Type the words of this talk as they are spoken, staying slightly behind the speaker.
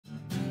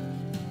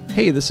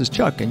Hey, this is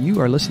Chuck, and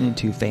you are listening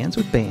to Fans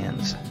with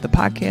Bands, the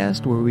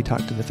podcast where we talk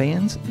to the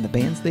fans and the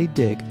bands they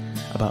dig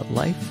about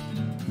life,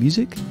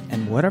 music,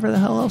 and whatever the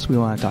hell else we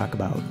want to talk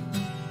about.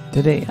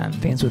 Today on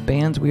Fans with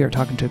Bands, we are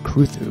talking to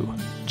Cruthu.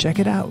 Check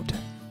it out.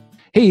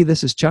 Hey,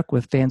 this is Chuck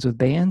with Fans with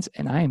Bands,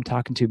 and I am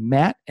talking to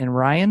Matt and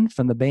Ryan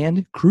from the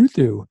band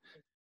Cruthu.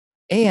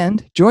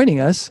 And joining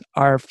us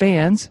are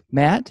fans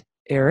Matt,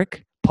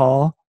 Erik,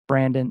 Paul,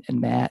 Brandon,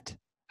 and Matt.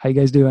 How you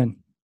guys doing?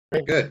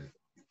 Very good.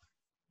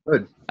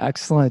 Good.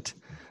 Excellent.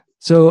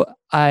 So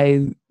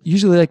I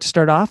usually like to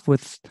start off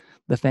with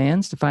the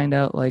fans to find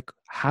out, like,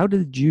 how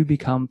did you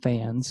become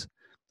fans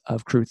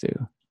of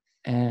Cruthu?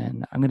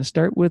 And I'm going to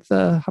start with,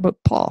 how about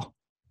Paul?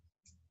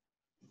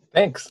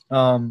 Thanks.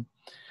 Well,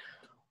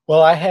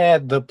 I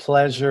had the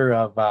pleasure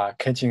of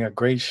catching a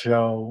great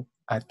show,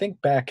 I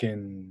think back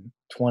in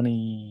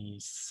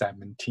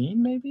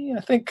 2017, maybe.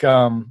 I think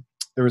there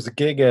was a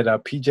gig at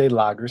PJ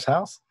Lager's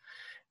house,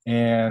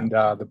 and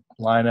the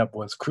lineup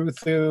was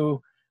Cruthu,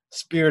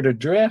 Spirit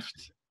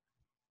Adrift,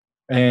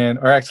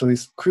 or actually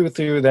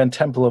Cruthu, then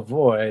Temple of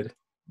Void,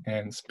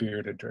 and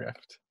Spirit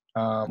Adrift.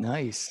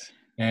 Nice.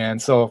 And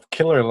so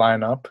killer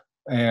lineup,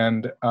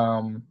 and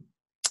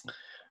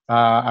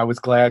I was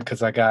glad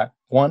because I got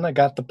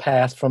the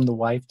pass from the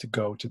wife to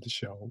go to the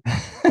show.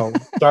 So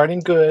starting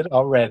good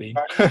already.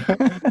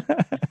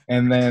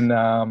 And then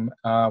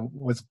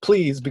was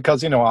pleased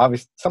because,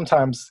 obviously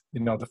sometimes,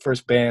 the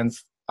first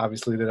bands,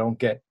 obviously they don't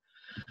get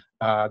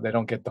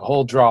the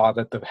whole draw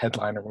that the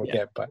headliner will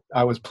get, but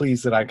I was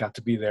pleased that I got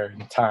to be there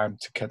in time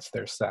to catch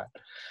their set.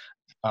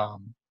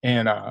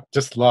 And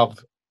just love,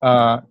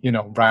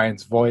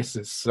 Ryan's voice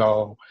is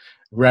so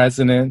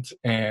resonant,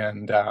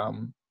 and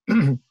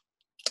they're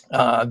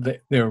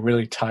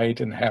really tight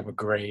and have a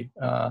great,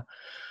 the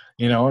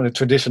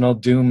traditional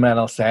doom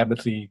metal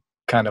Sabbathy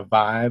kind of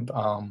vibe.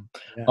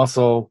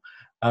 Also,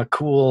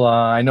 cool.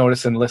 I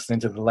noticed in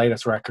listening to the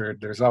latest record,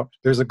 there's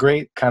a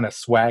great kind of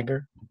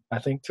swagger, I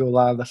think, to a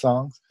lot of the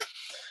songs.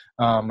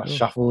 A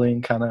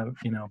shuffling kind of,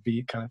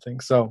 beat kind of thing.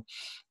 So,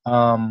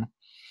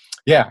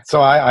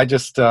 So I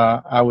just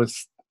I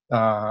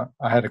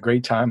had a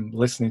great time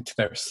listening to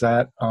their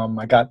set.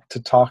 I got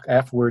to talk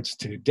afterwards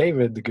to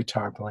David, the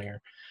guitar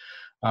player,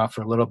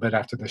 for a little bit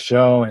after the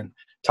show, and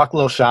talk a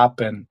little shop,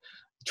 and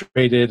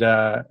traded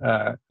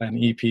an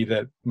EP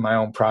that my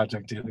own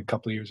project did a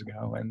couple of years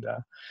ago. And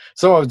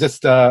so I was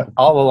just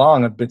all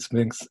along, it's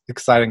been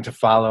exciting to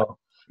follow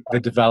the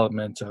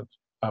development of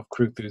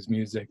Cruthu's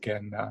music.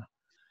 And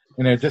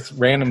just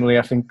randomly,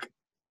 I think,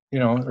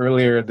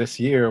 earlier this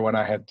year when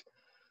I had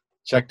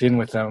checked in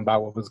with them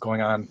about what was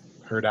going on,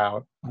 heard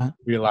out,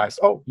 realized,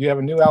 you have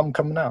a new album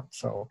coming out.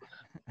 So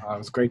it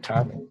was great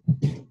timing.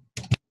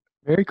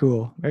 Very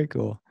cool. Very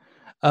cool.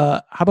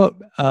 How about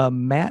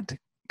Matt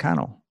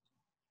Connell?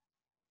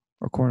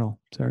 Or Cornell,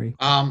 sorry.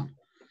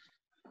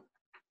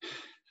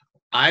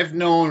 I've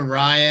known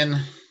Ryan.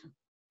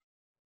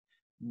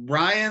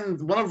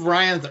 One of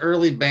Ryan's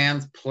early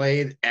bands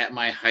played at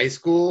my high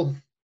school.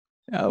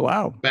 Oh,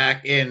 wow.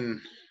 Back in,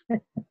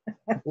 what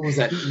was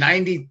that,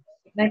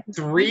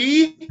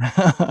 93?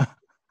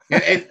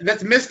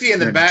 That's Misty in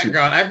the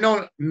background. I've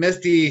known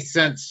Misty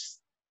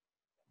since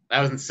I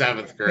was in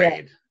 7th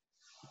grade.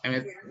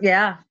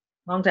 Yeah.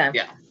 Long time.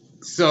 Yeah.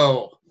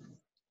 So,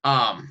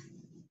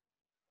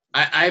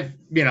 I've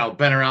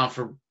been around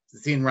for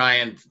seeing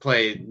Ryan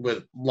play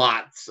with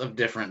lots of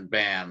different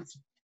bands,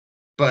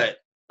 but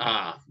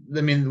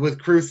with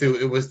Cruthu,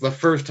 it was the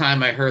first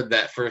time I heard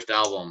that first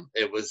album.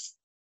 It was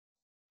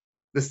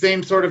the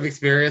same sort of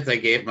experience I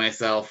gave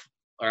myself,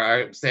 or I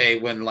would say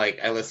when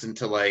I listened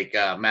to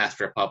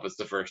Master of Puppets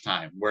the first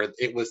time, where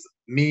it was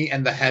me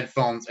and the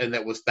headphones, and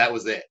that was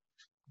it.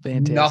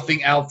 Fantastic.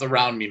 Nothing else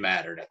around me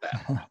mattered at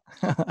that point.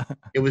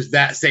 It was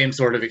that same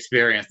sort of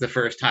experience the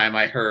first time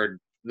I heard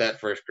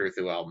that first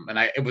Cruthu album, and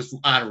it was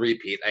on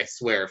repeat, I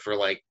swear, for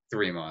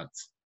 3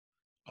 months.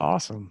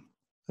 Awesome.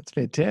 That's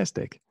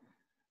fantastic.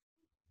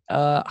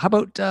 How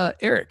about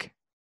Erik?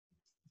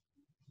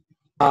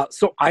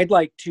 So I'd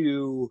like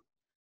to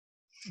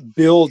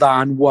build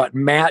on what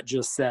Matt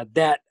just said.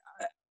 That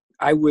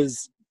I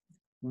was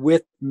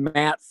with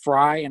Matt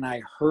Fry and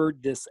I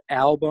heard this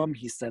album.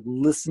 He said,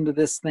 listen to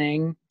this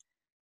thing.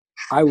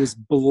 I was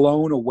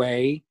blown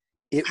away.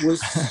 It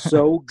was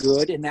so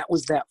good. And that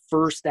was that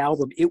first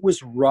album. It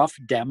was rough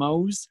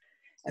demos,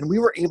 and we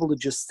were able to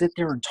just sit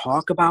there and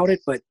talk about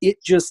it, but it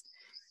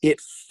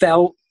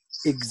felt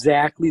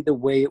exactly the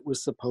way it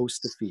was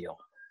supposed to feel.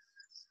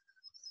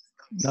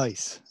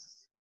 Nice.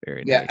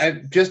 Very nice. Yeah,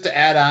 just to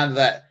add on to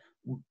that,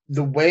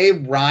 the way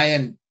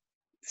Ryan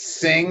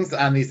sings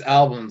on these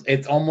albums,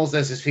 it's almost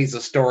as if he's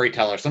a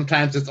storyteller.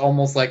 Sometimes it's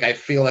almost like I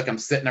feel like I'm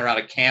sitting around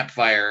a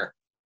campfire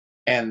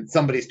and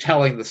somebody's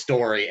telling the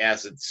story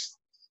as it's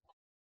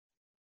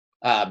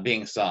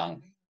being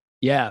sung.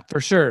 Yeah,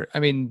 for sure.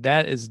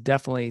 That is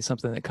definitely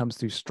something that comes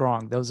through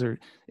strong.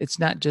 It's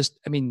not just,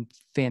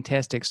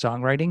 fantastic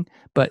songwriting,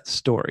 but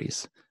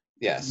stories.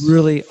 Yes.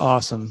 Really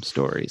awesome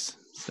stories.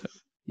 So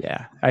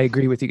yeah, I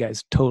agree with you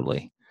guys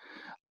totally.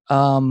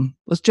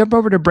 Let's jump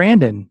over to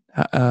Brandon.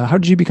 How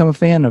did you become a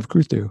fan of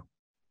Cruthu?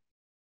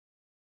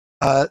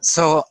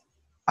 So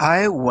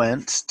I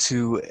went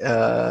to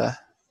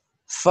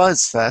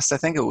Fuzz Fest. I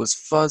think it was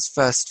Fuzz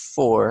Fest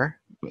 4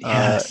 in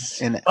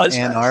Fuzz Ann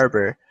Fest.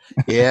 Arbor.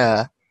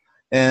 Yeah.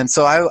 And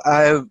so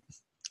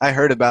I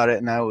heard about it,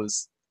 and I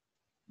was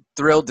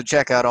thrilled to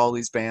check out all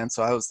these bands.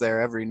 So I was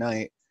there every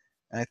night.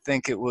 And I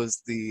think it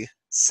was the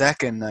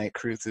second night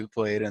Cruthu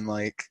played, and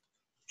like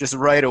just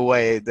right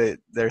away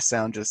their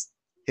sound just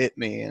hit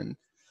me, and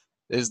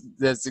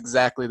that's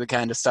exactly the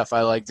kind of stuff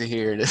I like to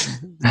hear. It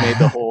made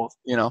the whole,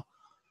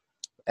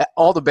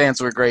 all the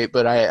bands were great,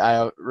 but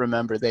I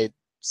remember they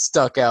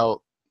stuck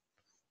out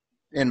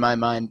in my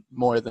mind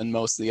more than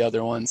most of the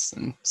other ones,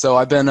 and so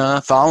I've been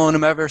following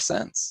them ever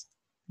since.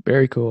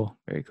 Very cool.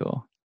 Very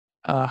cool.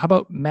 How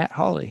about Matt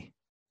Hawley?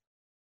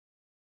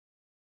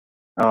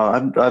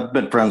 I've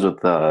been friends with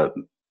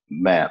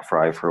Matt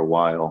Fry for a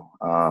while,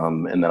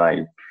 and then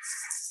I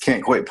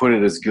can't quite put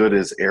it as good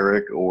as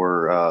Erik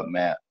or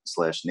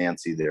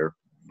Matt/Nancy there,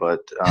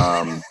 but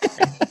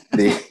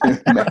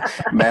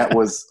Matt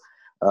was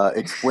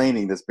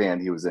explaining this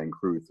band he was in,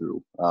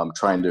 Cruthu,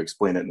 trying to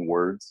explain it in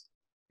words,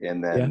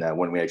 and then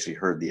when we actually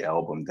heard the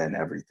album, then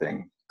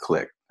everything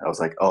clicked. I was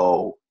like,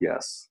 oh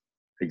yes,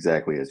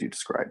 exactly as you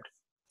described.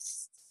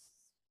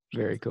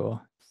 Very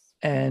cool.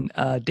 And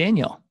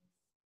Daniel.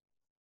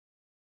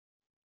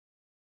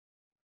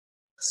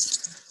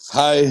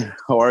 Hi,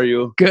 how are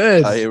you?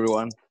 Good. Hi,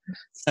 everyone.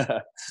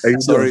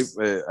 Sorry,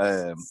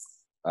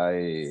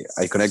 I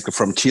connected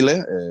from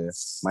Chile.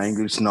 My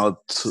English is not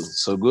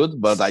so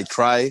good, but I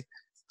try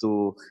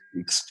to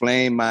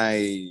explain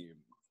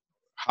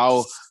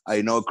how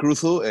I know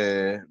Cruthu.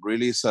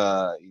 Really, is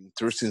an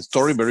interesting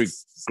story, very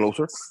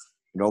closer,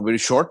 very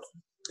short.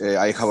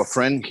 I have a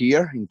friend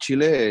here in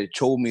Chile.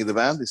 Showed me the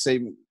band. They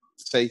say,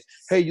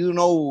 hey, you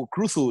know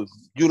Cruthu?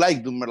 You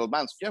like the metal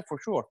bands? Yeah, for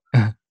sure.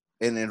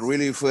 And I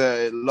really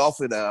love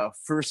it.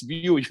 First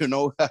view,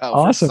 of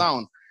Awesome.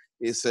 sound.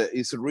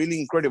 It's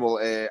really incredible.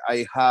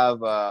 I have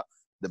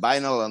the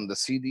vinyl and the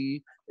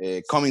CD.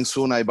 Coming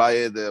soon, I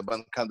buy the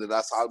Bandcamp, the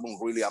last album,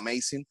 really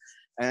amazing.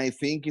 And I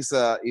think it's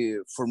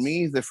for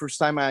me, the first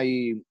time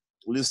I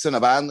listen a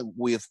band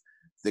with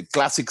the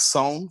classic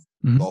sound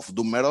of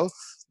doom metal,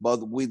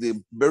 but with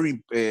the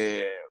very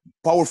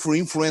powerful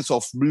influence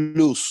of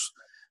blues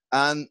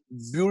and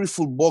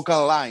beautiful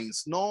vocal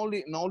lines. Not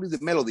only the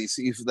melodies,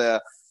 if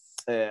the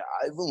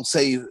I won't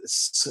say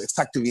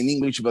exactly in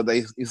English, but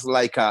it's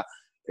like a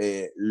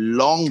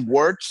long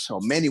words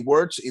or many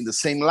words in the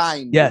same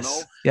line.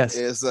 Yes. Yes.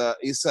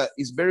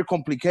 It's very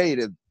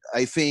complicated.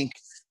 I think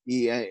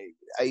I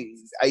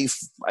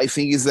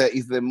think is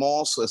the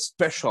most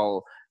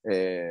special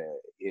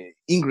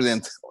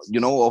ingredient,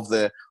 of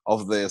the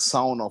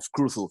sound of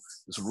Cruthu.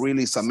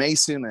 It's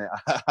amazing.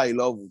 I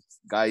love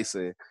guys.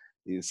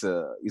 It's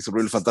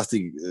really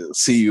fantastic.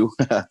 See you.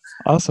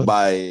 Awesome.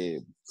 By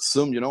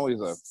Zoom,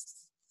 is a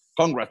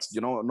congrats.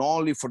 Not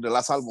only for the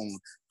last album,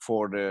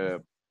 for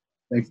the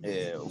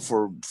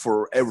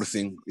for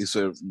everything. It's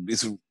a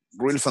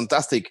really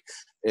fantastic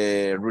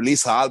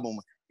release album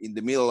in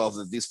the middle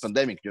of this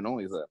pandemic.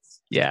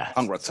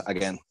 Congrats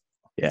again.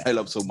 Yeah, I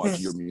love so much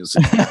your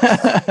music.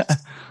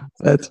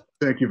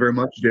 Thank you very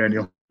much,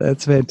 Daniel.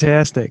 That's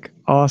fantastic.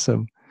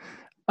 Awesome.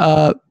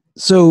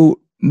 So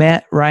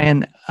Matt,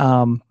 Ryan,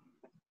 Daniel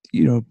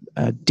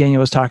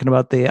was talking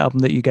about the album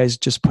that you guys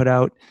just put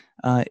out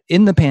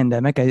in the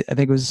pandemic. I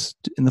think it was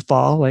in the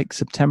fall, like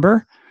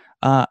September.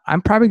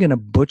 I'm probably going to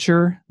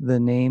butcher the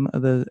name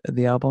of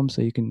the album,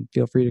 so you can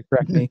feel free to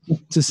correct me.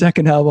 It's the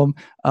second album.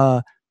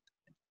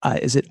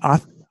 Is it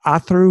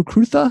Athrú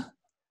Crutha?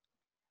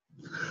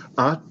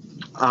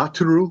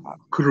 Athrú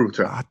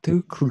Crutha.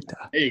 Athrú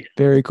Crutha.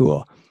 Very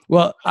cool.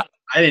 Well, I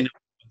didn't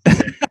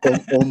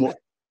know.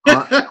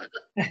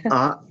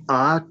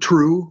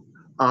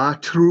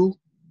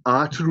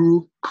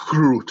 Athrú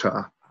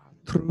Crutha.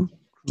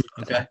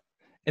 Okay.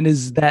 And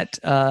is that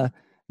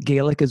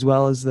Gaelic as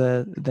well as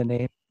the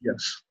name?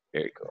 Yes.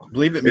 Very cool. I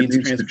believe it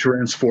means to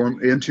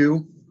transform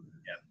into.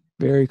 Yeah.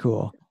 Very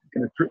cool.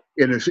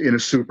 In a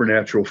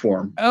supernatural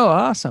form. Oh,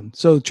 awesome!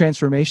 So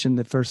transformation,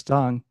 the first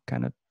song,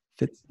 kind of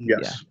fits. Yes.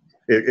 Yeah.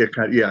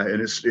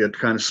 It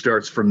kind of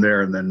starts from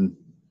there and then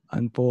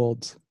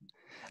unfolds.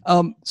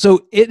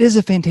 So it is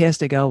a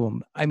fantastic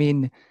album. I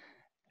mean,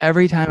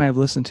 every time I've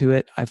listened to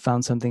it, I've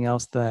found something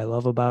else that I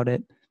love about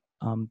it.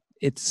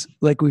 It's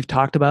like we've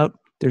talked about.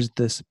 There's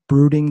this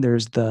brooding.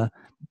 There's the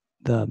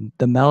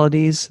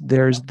melodies.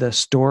 There's the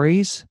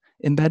stories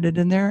embedded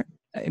in there.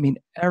 I mean,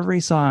 every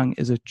song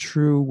is a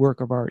true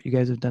work of art. You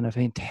guys have done a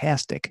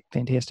fantastic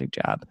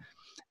job.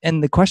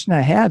 And the question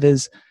I have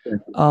is,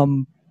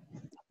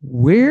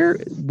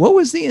 what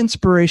was the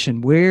inspiration?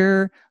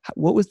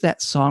 What was that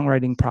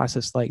songwriting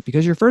process like?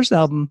 Because your first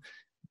album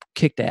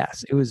kicked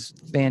ass. It was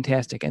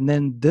fantastic. And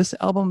then this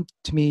album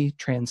to me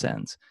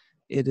transcends.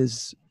 It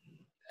is.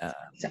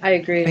 I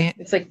agree.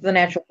 It's like the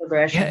natural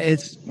progression. Yeah,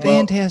 it's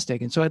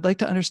fantastic. And so I'd like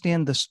to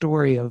understand the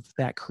story of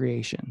that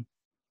creation.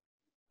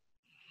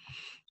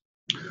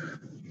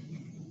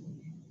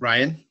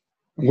 Ryan?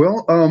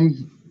 Well,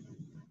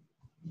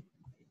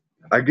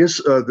 I guess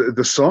the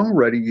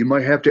songwriting, you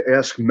might have to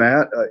ask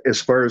Matt as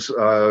far as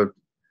the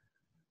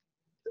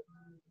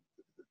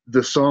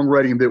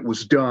songwriting that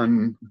was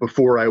done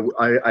before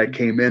I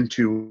came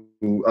into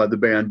the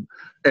band,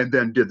 and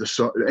then did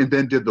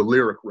the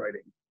lyric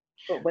writing.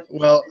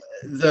 Well,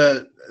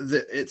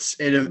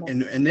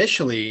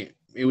 initially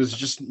it was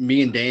just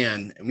me and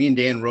Dan. Me and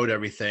Dan wrote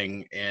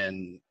everything,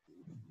 and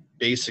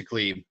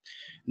basically,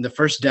 the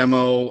first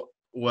demo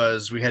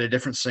was we had a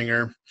different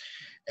singer.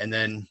 And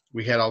then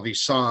we had all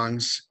these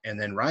songs, and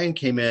then Ryan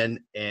came in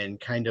and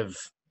kind of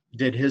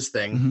did his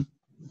thing.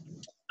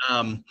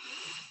 Mm-hmm.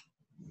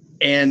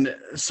 And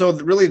so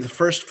really the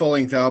first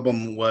full-length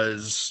album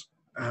was,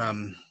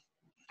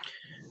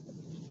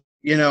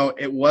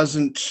 it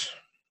wasn't,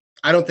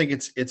 I don't think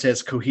it's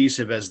as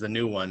cohesive as the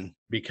new one,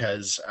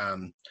 because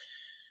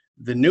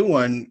the new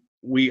one,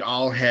 we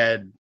all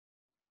had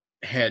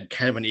kind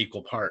of an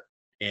equal part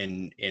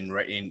in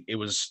writing.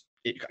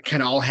 It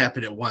kind of all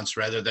happened at once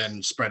rather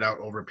than spread out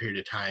over a period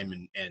of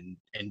time and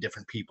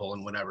different people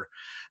and whatever.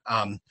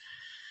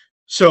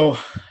 So,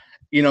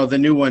 the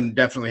new one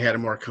definitely had a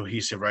more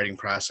cohesive writing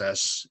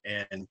process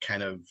and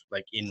kind of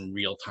like in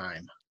real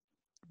time.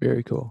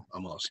 Very cool.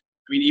 Almost.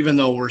 I mean, even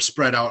though we're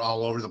spread out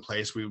all over the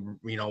place, we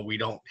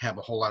don't have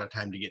a whole lot of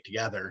time to get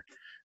together.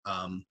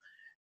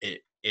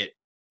 It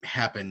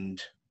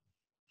happened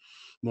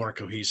more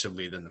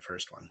cohesively than the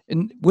first one.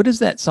 And what is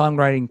that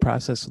songwriting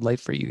process like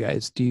for you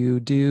guys? Do you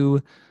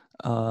do,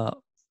 I'm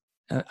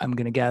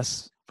going to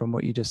guess from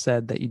what you just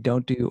said that you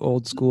don't do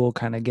old school,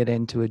 kind of get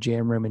into a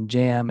jam room and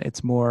jam.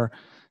 It's more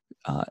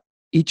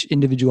each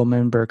individual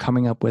member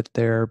coming up with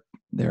their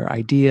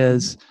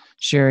ideas,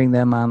 sharing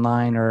them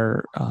online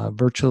or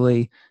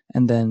virtually,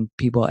 and then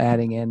people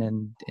adding in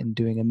and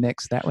doing a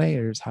mix that way,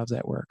 or how's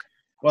that work?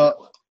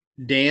 Well,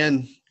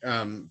 Dan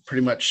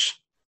pretty much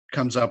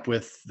comes up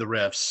with the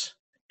riffs.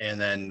 And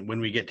then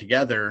when we get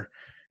together,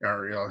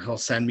 or he'll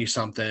send me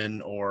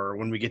something, or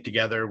when we get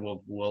together,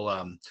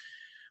 we'll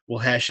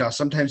hash out.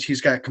 Sometimes he's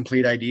got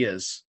complete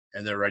ideas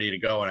and they're ready to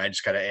go, and I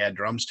just got to add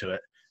drums to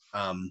it.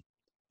 A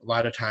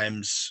lot of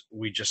times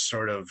we just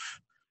sort of,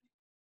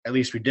 at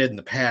least we did in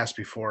the past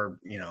before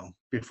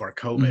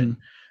COVID,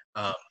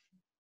 mm-hmm.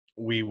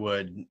 We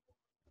would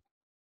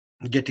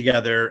get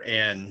together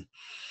and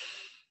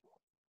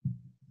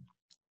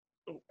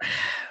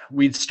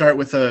we'd start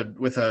with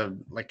a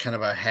like kind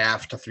of a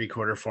half to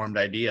 3/4 formed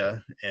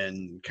idea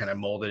and kind of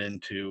mold it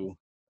into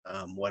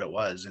what it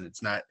was. And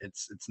it's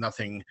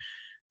nothing,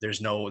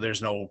 there's no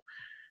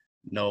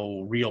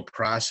real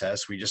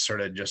process. We just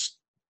sort of just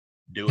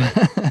do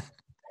it.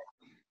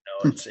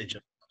 It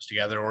just comes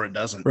together or it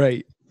doesn't.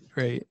 Right.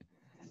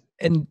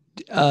 And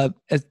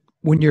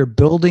when you're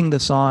building the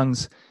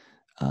songs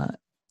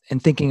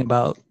and thinking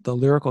about the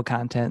lyrical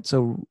content,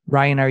 so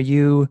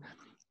Ryan,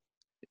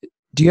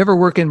 do you ever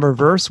work in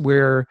reverse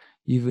where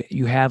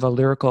you have a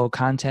lyrical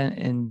content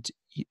and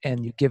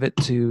you give it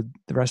to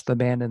the rest of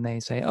the band and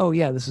they say, oh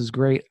yeah, this is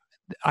great,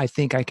 I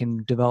think I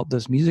can develop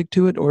this music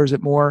to it? Or is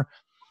it more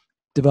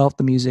develop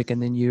the music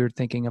and then you're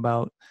thinking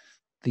about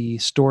the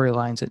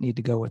storylines that need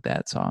to go with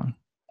that song?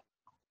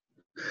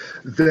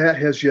 That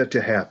has yet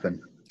to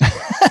happen.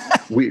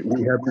 we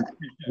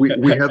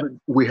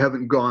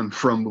haven't gone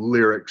from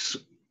lyrics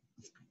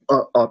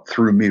up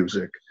through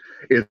music.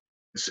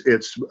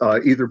 It's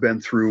either been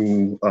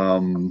through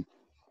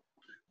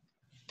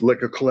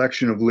like a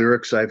collection of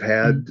lyrics I've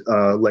had,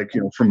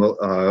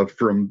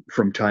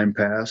 from time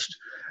past,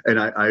 and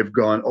I've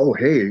gone, oh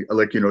hey,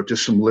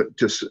 just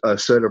a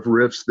set of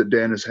riffs that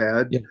Dan has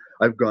had. Yeah.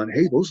 I've gone,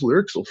 hey, those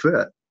lyrics will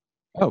fit.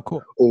 Oh,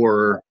 cool.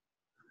 Or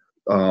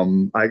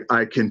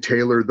I can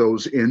tailor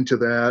those into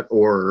that,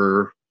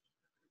 or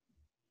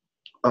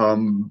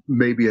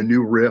maybe a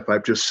new riff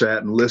I've just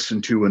sat and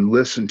listened to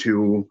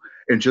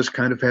and just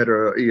kind of had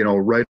a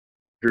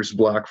writer's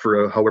block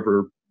for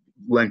however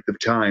length of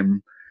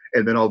time,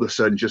 and then all of a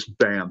sudden just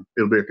bam,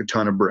 it'll be like a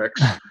ton of bricks.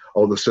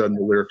 All of a sudden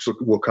the lyrics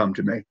will come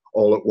to me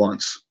all at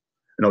once,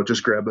 and I'll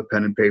just grab a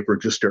pen and paper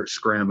and just start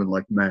scrambling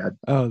like mad.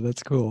 Oh,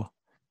 that's cool.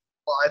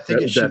 Well, I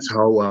think that's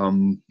how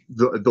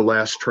the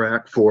last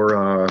track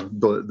for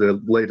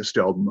the latest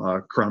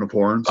album, Crown of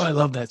Horns. Oh, I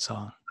love that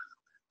song.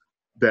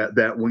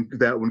 That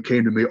one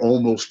came to me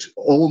almost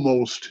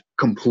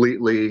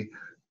completely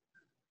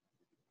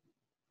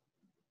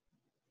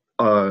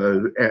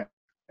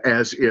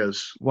as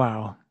is.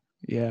 Wow.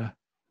 Yeah.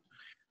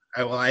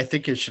 Well, I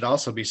think it should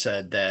also be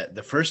said that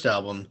the first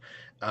album,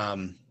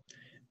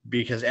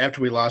 because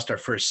after we lost our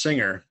first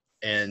singer,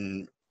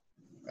 and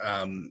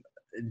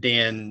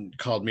Dan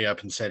called me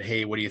up and said,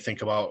 hey, what do you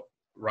think about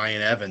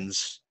Ryan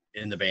Evans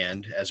in the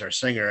band as our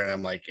singer? And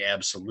I'm like,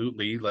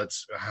 absolutely.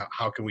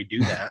 How can we do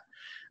that?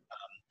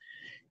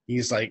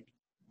 He's like,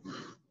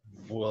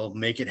 we'll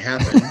make it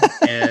happen.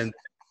 And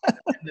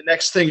the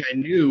next thing I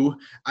knew,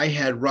 I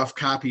had rough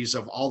copies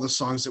of all the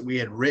songs that we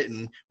had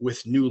written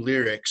with new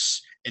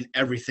lyrics and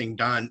everything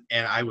done.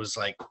 And I was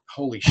like,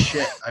 holy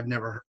shit, I've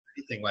never heard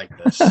anything like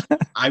this.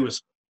 I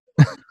was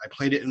I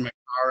played it in my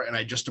car, and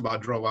I just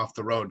about drove off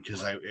the road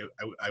because I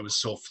was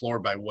so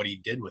floored by what he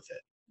did with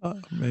it. Oh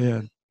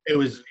man, it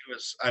was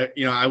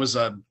I was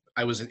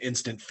an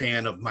instant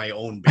fan of my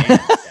own band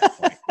at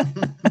that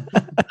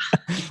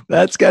point.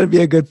 That's got to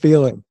be a good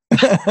feeling.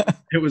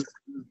 It was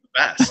the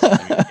best. I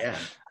mean, yeah.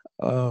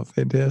 Oh,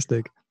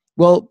 fantastic.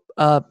 Well,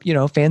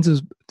 fans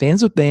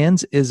with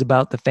bands is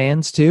about the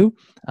fans too.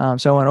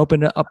 So I want to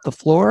open up the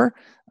floor.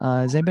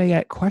 Has anybody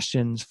got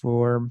questions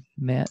for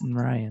Matt and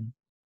Ryan?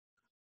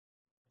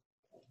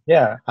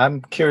 Yeah,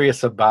 I'm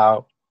curious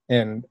about,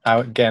 and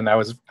I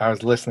was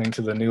listening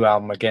to the new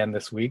album again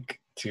this week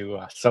to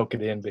soak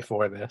it in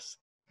before this,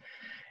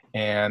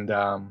 and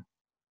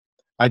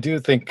I do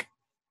think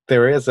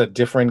there is a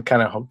different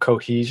kind of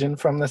cohesion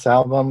from this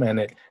album, and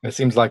it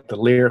seems like the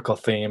lyrical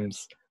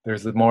themes,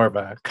 there's more of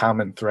a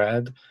common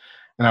thread,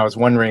 and I was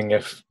wondering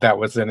if that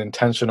was an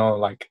intentional,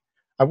 like,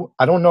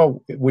 I don't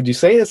know, would you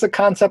say it's a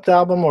concept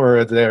album, or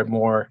are there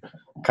more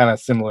kind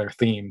of similar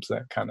themes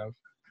that kind of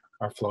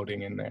are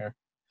floating in there?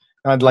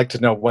 I'd like to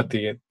know what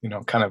the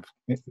kind of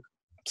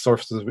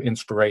sources of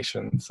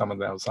inspiration some of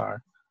those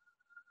are.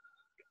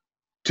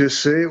 To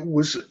say it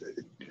was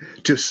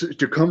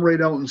to come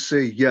right out and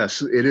say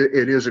yes, it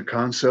is a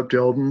concept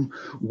album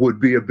would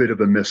be a bit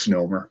of a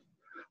misnomer.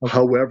 Okay.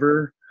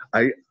 However,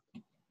 I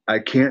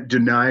can't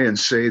deny and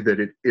say that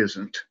it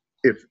isn't.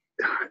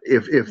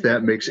 If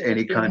that makes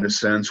any kind of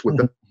sense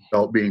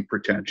without being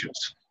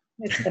pretentious.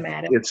 It's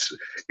thematic.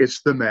 It's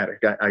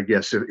thematic. I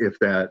guess if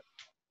that.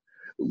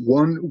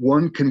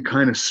 One can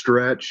kind of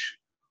stretch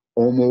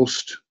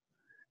almost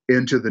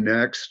into the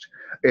next,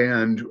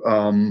 and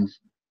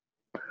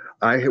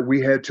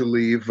we had to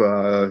leave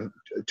to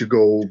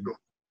go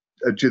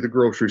to the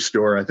grocery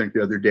store, I think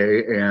the other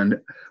day, and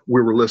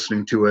we were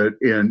listening to it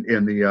in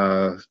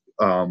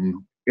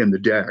the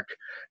deck,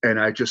 and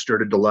I just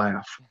started to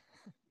laugh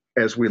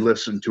as we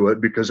listened to it,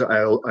 because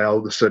I all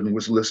of a sudden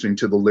was listening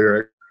to the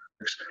lyrics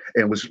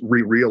and was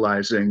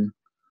realizing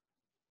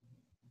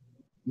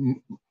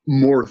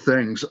more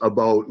things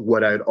about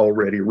what I'd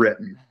already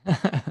written.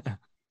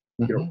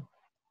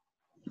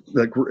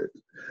 Like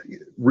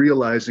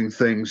realizing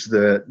things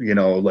that,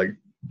 like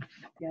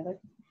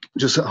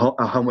just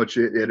how much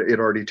it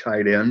already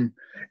tied in.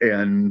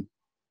 And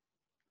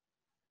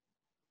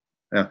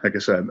I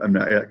guess I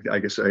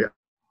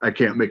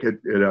can't make it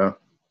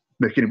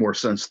make any more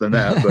sense than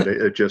that, but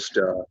it just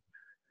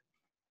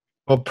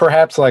well,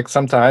 perhaps like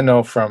sometimes I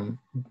know from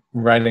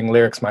writing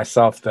lyrics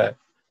myself that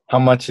how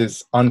much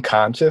is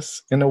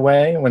unconscious in a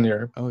way when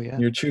you're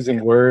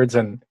choosing words,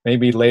 and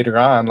maybe later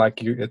on,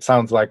 like it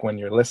sounds like when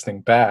you're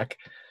listening back,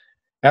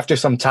 after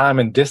some time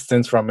and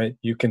distance from it,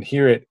 you can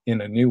hear it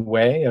in a new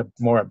way,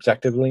 more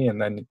objectively,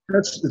 and then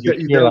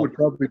that would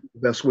probably be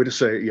the best way to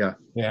say it.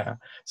 Yeah.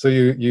 So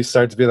you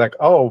start to be like,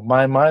 oh,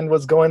 my mind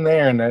was going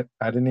there, and I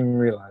didn't even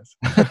realize.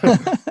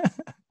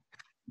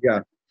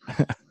 Yeah.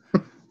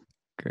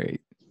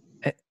 Great.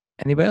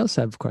 Anybody else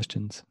have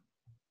questions?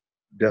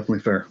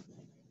 Definitely fair.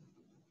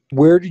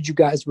 Where did you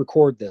guys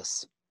record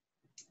this?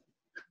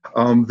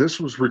 This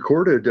was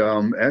recorded,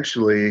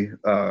 actually,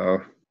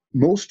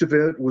 most of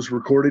it was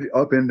recorded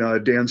up in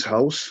Dan's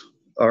house,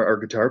 our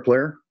guitar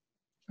player.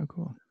 Oh,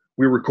 cool.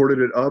 We recorded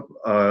it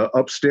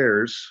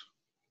upstairs.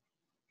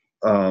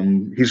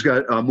 He's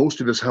got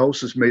most of his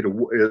house is made of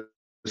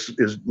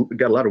is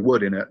got a lot of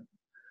wood in it,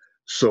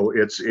 so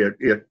it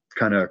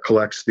kind of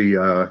collects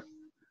the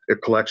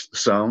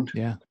sound.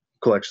 Yeah.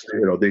 Collects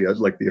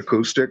the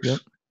acoustics. Yep.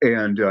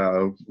 And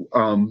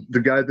the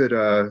guy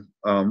that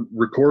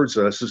records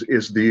us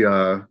is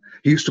the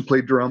he used to play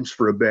drums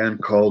for a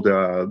band called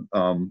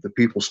the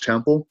People's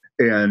Temple,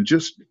 and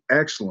just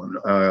excellent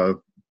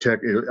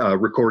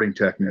recording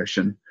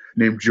technician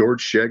named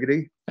George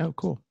Sheggedy. Oh,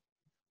 cool.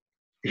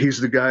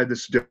 He's the guy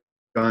that's done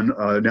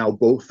now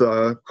both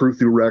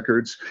Cruthu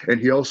records,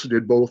 and he also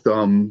did both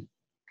Cerritos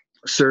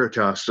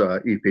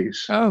EPs.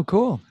 Oh,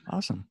 cool.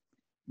 Awesome.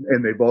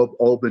 And they've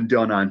all been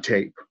done on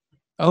tape.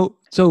 Oh,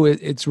 so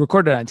it's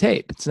recorded on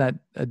tape. It's not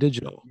a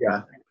digital.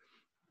 Yeah.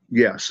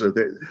 Yeah. So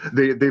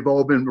they've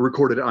all been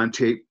recorded on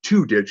tape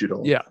to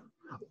digital. Yeah.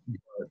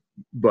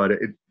 But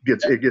it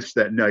gets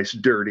that nice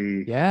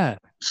dirty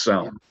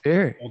sound.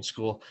 Very old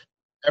school.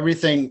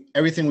 Everything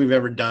we've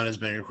ever done has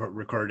been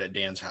recorded at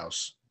Dan's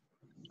house.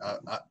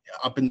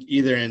 Up in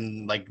either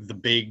in like the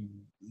big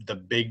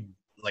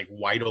like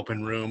wide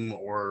open room,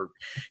 or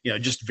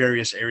just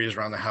various areas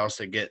around the house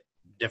that get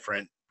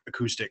different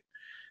acoustic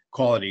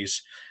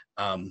qualities.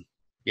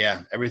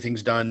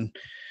 Everything's done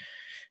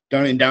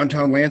in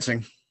downtown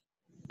Lansing.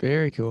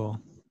 Very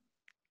cool.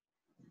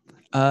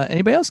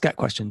 Anybody else got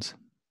questions?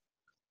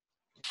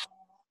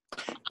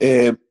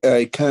 I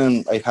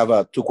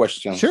have two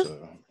questions. Sure.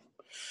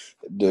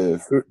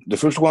 The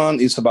first one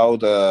is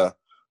about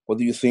what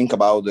do you think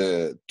about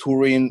the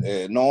touring,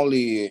 not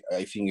only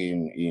I think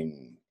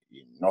in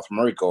North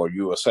America or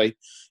USA,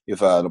 if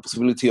the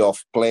possibility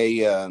of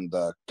play and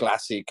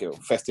classic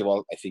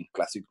festival, I think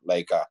classic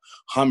like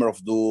Hammer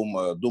of Doom,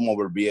 Doom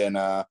over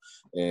Vienna,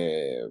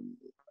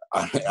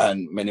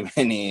 and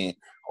many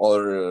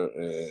other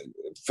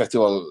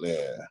festival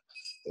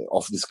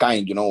of this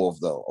kind,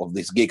 of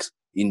these gigs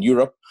in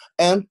Europe.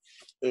 And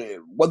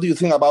what do you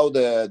think about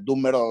the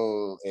doom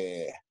metal?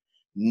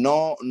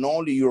 Not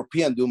only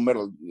European doom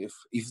metal,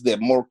 if they're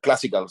more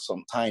classical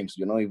sometimes,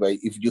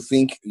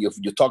 if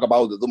you talk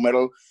about the doom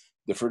metal,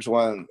 the first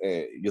one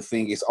you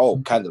think is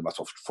Candlemas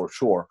for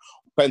sure,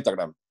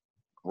 Pentagram,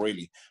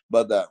 really.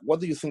 But what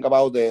do you think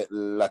about the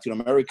Latin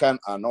American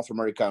and North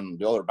American,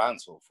 the other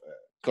bands of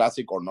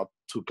classic or not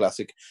too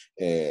classic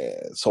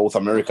South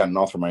American,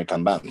 North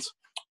American bands?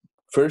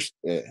 First,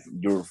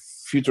 your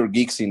future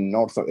gigs in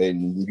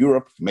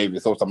Europe, maybe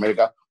South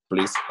America,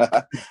 please,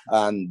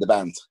 and the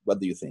band. What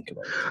do you think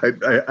about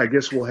it? I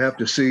guess we'll have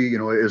to see,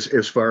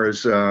 as far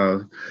as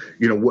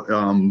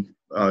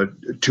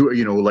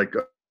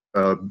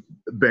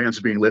bands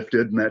being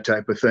lifted and that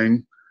type of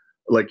thing,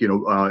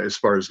 as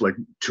far as like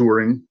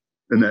touring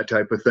and that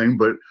type of thing.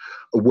 But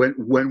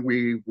when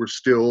we were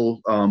still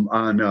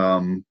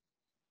on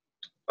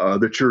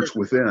the Church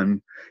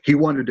Within, he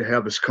wanted to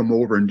have us come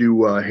over and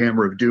do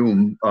Hammer of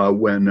Doom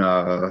when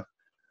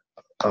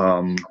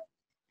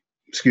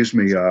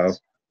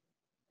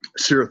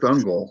Cirith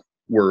Ungol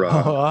were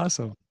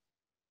awesome.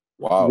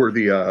 Wow. Were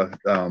the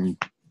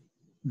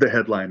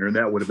headliner, and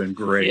that would have been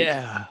great.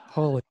 Yeah,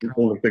 holy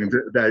thing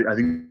that I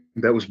think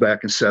that was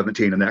back in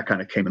 2017, and that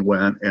kind of came and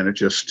went, and it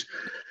just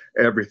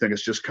everything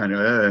is just kind of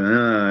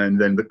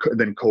and then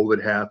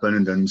COVID happened,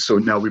 and then so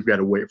now we've got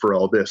to wait for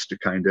all this to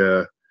kind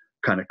of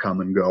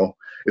come and go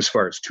as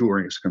far as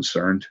touring is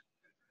concerned.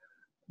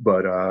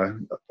 But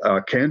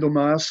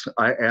Candlemas,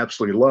 I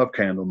absolutely love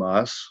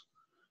Candlemas.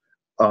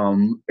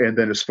 And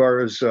then as far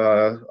as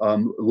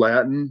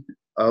Latin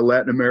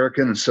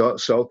American and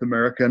South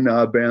American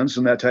bands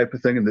and that type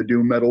of thing in the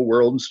doom metal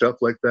world and stuff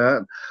like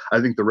that,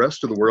 I think the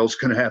rest of the world's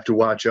going to have to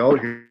watch out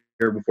here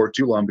before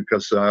too long,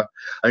 because I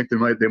think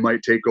they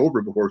might take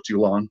over before too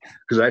long,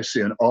 because I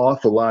see an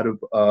awful lot of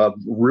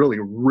really,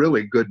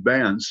 really good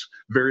bands,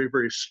 very,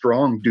 very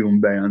strong doom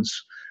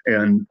bands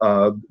and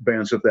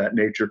bands of that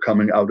nature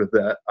coming out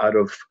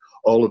of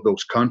all of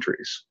those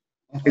countries.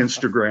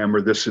 Instagram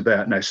or this or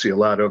that, and I see a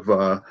lot of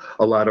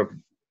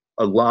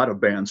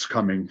bands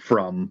coming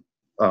from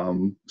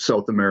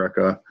South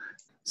America.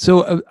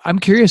 So I'm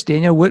curious,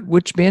 Daniel,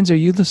 which bands are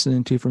you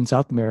listening to from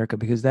South America?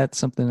 Because that's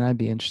something I'd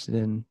be interested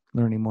in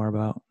learning more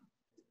about.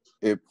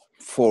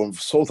 For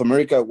South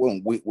America, well,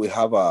 we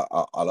have a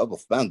lot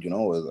of bands,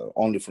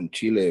 only from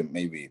Chile,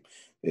 maybe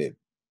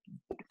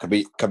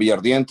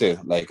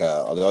Cabillardiente, like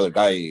the other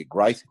guy,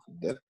 right?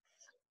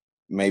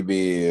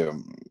 Maybe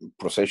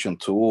Procession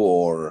 2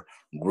 or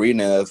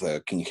Greeneth,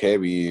 King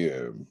Heavy,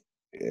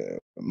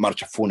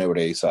 Marcha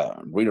Fúnebre is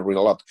really, really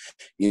a lot.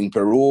 In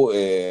Peru,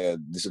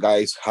 these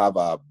guys have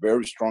a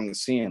very strong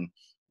scene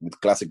with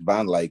classic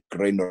band like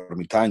Reino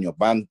Ermitaño.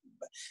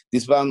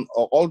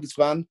 All this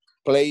band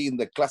play in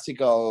the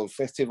classical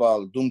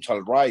festival Doom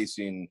Shall Rise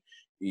in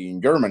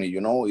Germany.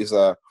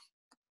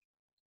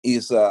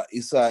 Is a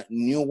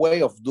new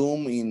way of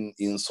doom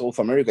in South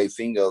America. I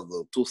think of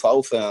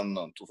 2000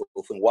 and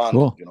 2001.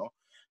 Cool.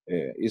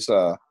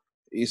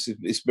 It's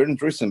very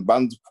interesting.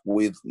 Band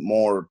with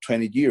more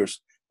 20 years.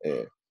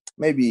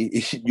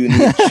 Maybe you need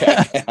to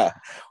check a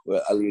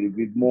little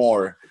bit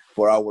more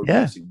for our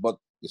music, but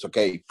it's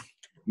okay.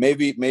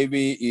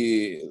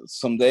 Maybe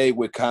someday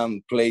we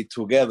can play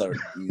together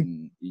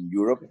in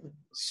Europe,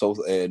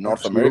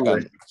 North America,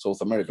 and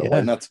South America.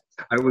 Why not?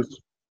 I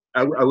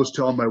was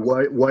telling my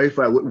wife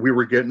we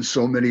were getting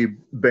so many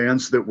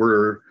bands that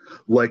were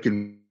like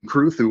in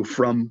Cruthu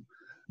from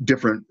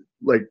different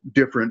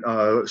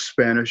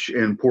Spanish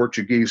and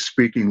Portuguese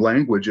speaking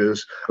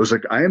languages. I was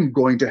like, I am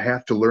going to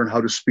have to learn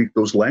how to speak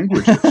those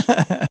languages.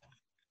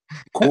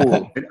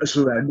 Cool.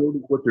 So that I know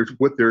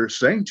what they're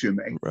saying to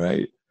me.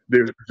 Right.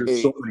 There's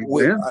so many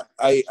bands.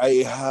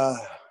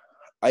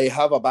 I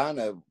have a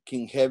band,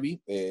 King Heavy,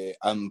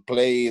 and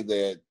played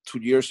 2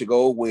 years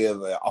ago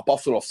with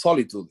Apostle of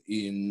Solitude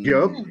in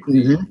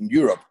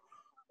Europe.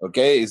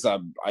 Okay,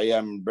 I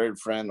am very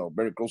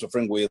close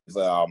friend with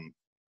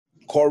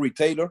Korey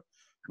Taylor,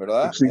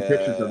 ¿verdad? I've seen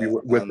pictures of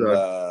you with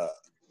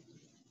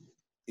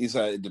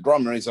the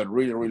drummer is a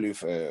really, really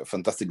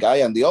fantastic guy,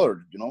 and the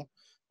other,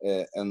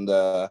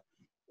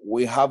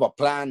 we have a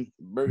plan,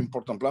 very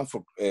important plan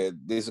for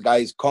these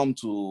guys come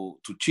to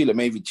Chile,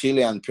 maybe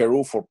Chile and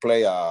Peru for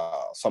play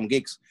some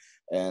gigs,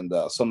 and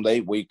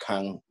someday we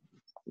can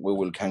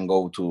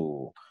go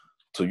to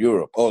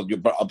Europe.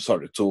 I'm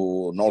sorry,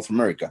 to North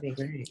America.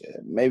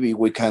 Maybe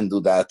we can do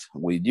that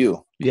with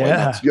you.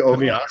 Yeah, that would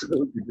be awesome. That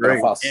would be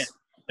great. Yeah,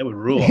 that would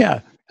rule.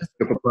 Yeah,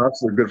 they're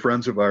good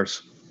friends of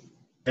ours.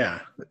 Yeah.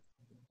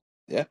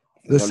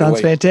 This sounds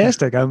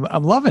fantastic.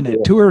 I'm loving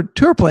it. Tour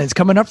plans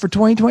coming up for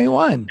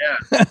 2021. Yeah,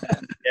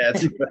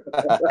 it's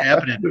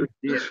happening.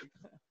 Yeah.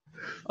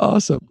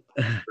 Awesome.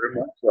 Very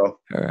much so.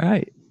 All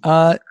right.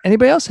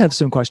 Anybody else have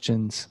some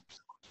questions?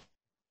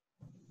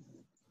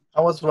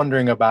 I was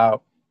wondering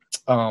about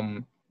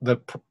the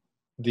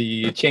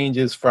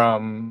changes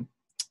from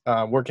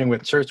working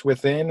with Church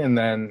Within and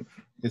then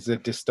Is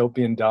it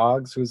Dystopian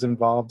Dogs who's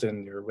involved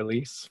in your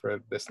release for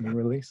this new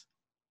release?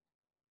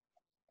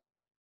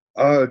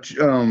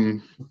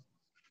 When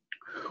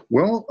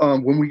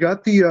we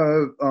got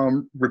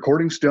the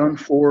recordings done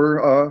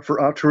for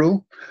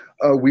Athrú,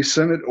 we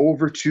sent it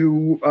over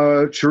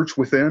to Church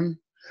Within,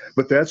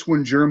 but that's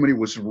when Germany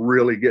was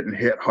really getting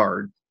hit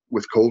hard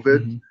with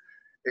COVID,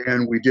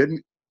 and we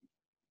didn't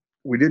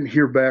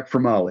hear back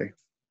from Ali.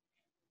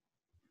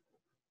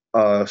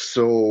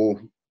 So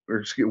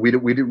we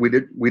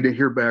didn't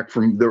hear back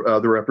from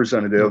the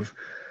representative,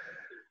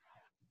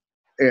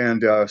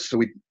 and so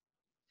we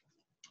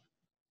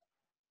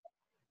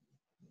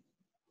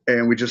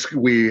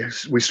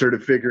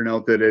started figuring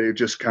out that it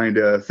just kind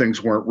of,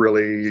 things weren't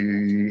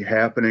really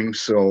happening,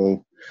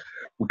 so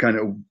we kind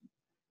of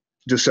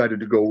decided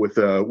to go with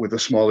a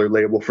smaller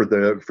label for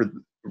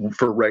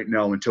right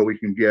now, until we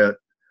can get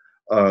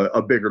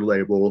a bigger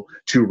label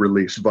to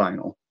release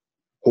vinyl,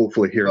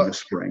 hopefully here in the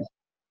spring.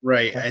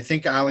 Right. I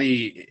think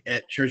Ali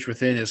at Church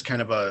Within is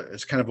kind of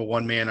a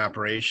one-man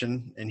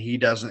operation, and he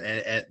doesn't,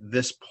 at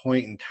this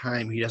point in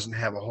time, he doesn't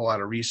have a whole lot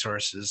of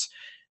resources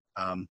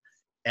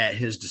at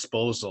his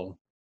disposal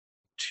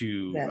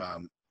to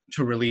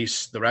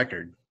release the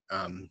record.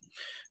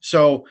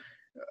 So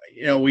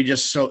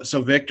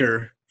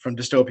Victor from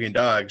Dystopian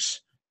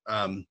Dogs,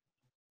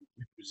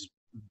 who's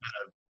been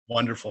a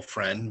wonderful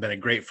friend, been a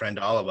great friend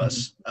to all of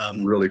us.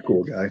 Really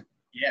cool guy.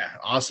 Yeah,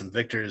 awesome.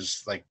 Victor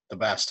is like the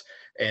best,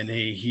 and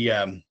he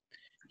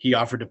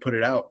offered to put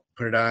it out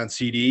on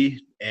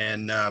CD,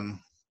 and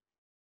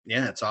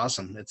yeah, it's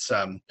awesome. It's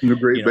a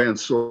great band,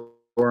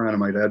 Sauron, I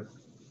might add.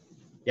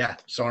 Yeah,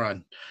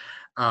 Sauron.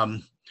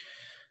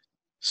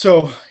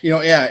 So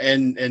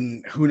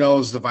and who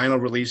knows, the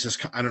vinyl release is,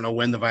 I don't know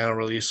when the vinyl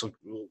release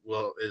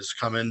is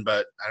coming,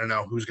 but I don't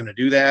know who's going to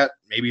do that.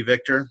 Maybe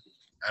Victor.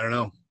 I don't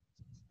know.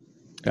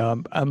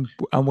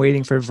 I'm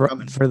waiting for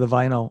the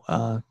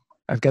vinyl.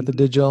 I've got the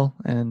digital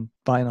and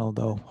vinyl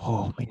though.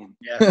 Oh man.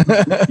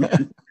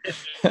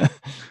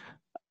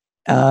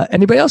 Yeah.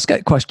 Anybody else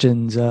got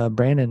questions?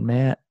 Brandon,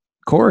 Matt,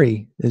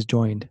 Korey is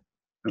joined.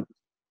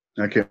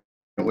 I can't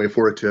wait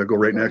for it to go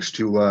right next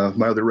to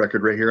my other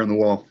record right here on the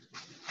wall.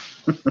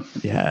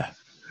 Yeah.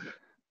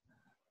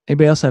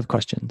 Anybody else have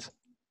questions?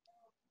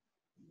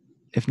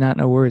 If not,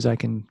 no worries, I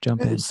can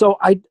jump in. So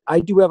I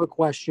do have a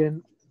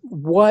question.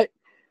 What,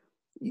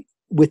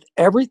 with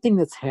everything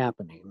that's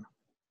happening,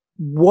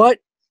 what,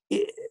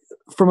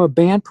 from a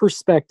band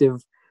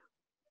perspective,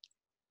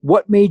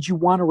 what made you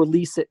want to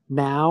release it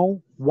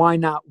now? Why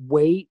not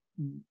wait?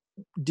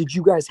 Did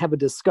you guys have a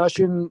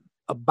discussion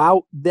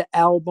about the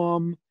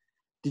album?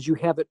 Did you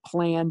have it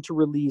planned to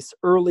release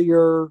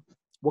earlier?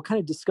 What kind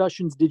of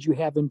discussions did you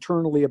have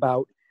internally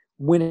about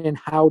when and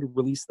how to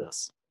release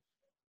this?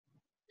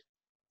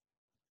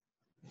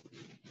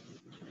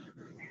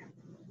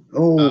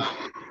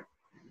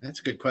 That's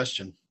a good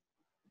question.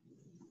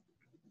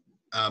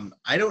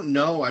 I don't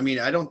know. I mean,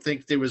 I don't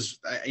think there was,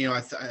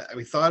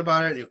 we thought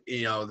about it.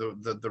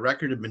 The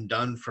record had been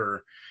done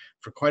for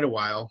quite a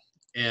while,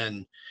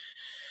 and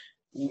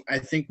I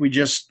think we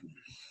just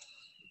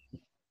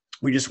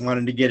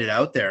wanted to get it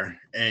out there.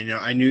 And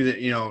I knew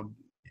that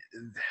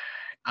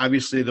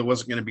obviously there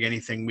wasn't going to be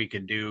anything we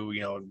could do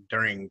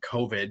during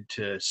COVID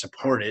to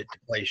support it, to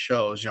play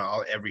shows.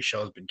 Every show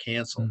has been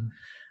canceled.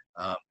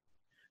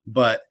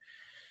 But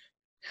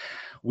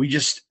we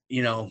just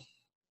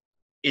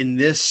in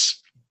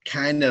this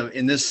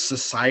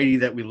society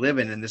that we live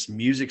in this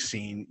music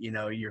scene,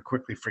 you're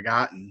quickly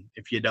forgotten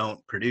if you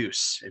don't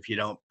produce, if you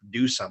don't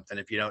do something,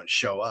 if you don't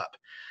show up.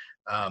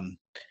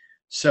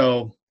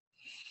 So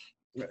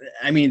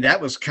I mean, that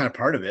was kind of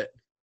part of it,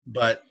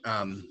 but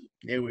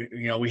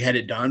we had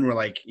it done. We're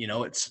like,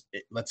 let's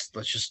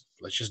just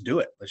do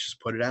it. Let's just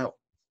put it out.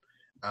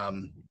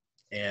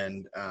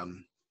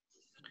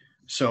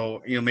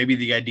 So maybe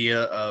the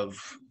idea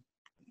of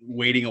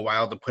waiting a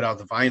while to put out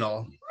the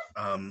vinyl,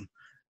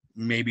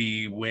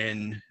 maybe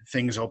when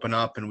things open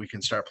up and we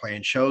can start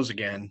playing shows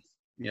again,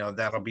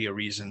 that'll be a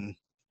reason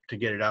to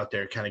get it out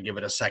there, kind of give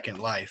it a second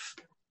life.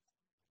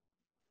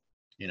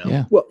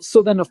 Yeah. Well,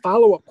 so then a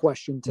follow-up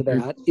question to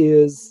that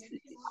is,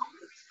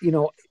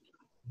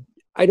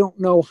 I don't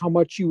know how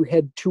much you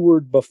had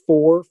toured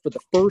before for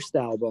the first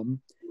album,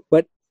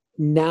 but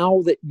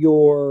now that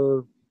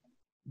you're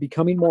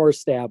becoming more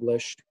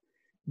established,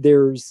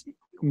 there's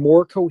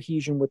more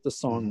cohesion with the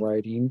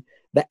songwriting,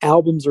 the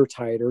albums are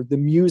tighter, the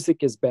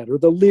music is better,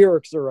 the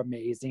lyrics are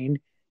amazing.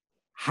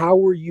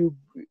 Do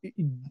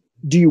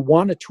you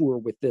want to tour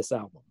with this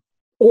album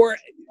or,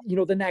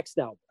 the next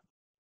album?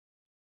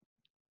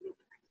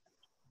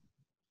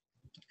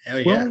 Hell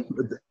yeah.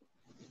 Well,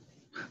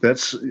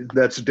 that's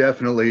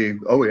definitely,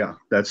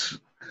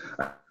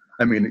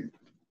 I mean,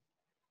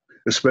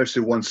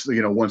 especially once they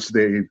get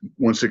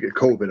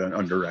COVID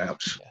under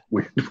wraps,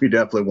 we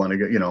definitely want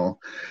to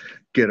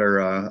get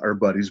our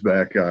buddies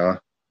back, all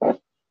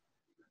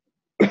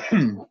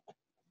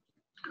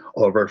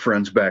of our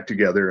friends back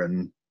together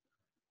and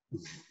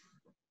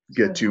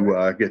get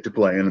to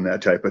playing and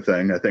that type of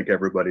thing. I think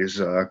everybody's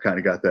kind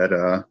of got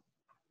that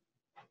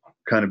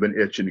kind of been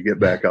itching to get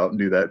back out and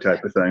do that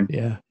type of thing.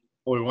 Yeah.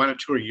 Well, we want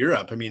to tour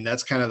Europe. I mean,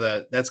 that's kind of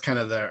the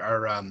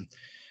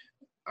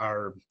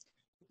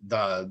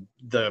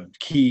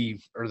key,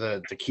 or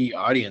the key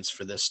audience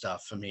for this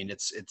stuff. I mean,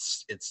 it's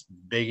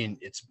big, and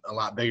it's a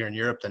lot bigger in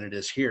Europe than it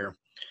is here.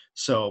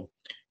 So,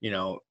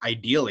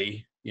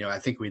 ideally, I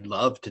think we'd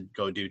love to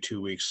go do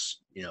 2 weeks,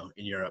 in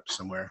Europe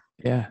somewhere.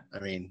 Yeah. I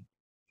mean,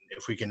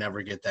 if we can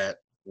ever get that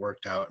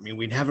worked out. I mean,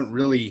 we haven't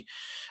really,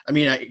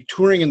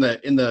 touring in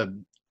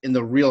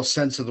the real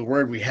sense of the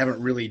word, we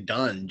haven't really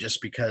done,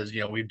 just because,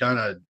 we've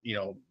done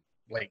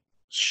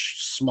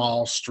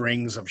small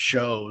strings of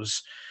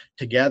shows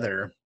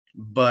together,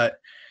 but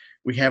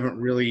we haven't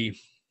really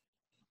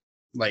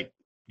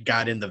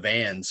got in the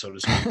van, so to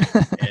speak.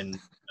 And,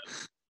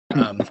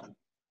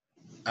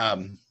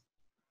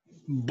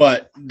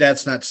 but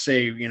that's not to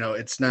say,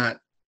 it's not,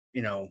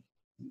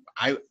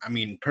 I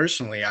mean,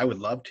 personally, I would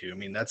love to. I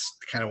mean, that's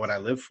kind of what I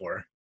live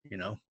for,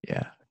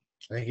 Yeah.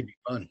 I think it'd be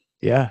fun.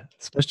 Yeah.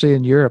 Especially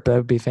in Europe, that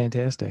would be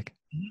fantastic.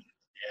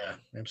 Yeah,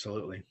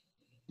 absolutely.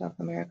 South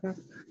America.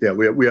 Yeah,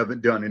 we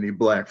haven't done any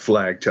Black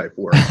Flag type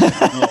work.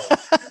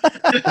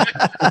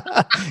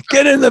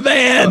 Get in the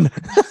van.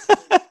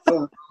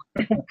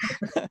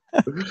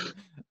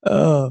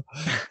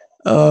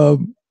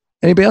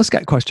 Anybody else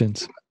got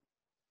questions?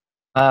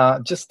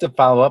 Just to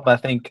follow up, I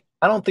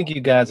don't think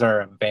you guys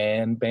are a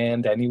band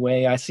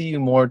anyway. I see you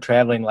more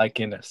traveling like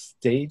in a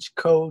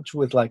stagecoach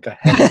with like a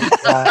heavy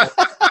drive.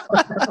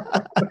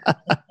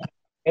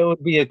 It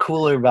would be a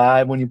cooler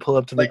vibe when you pull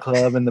up to the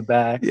club in the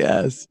back.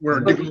 Yes.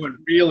 We're doing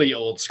really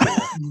old school.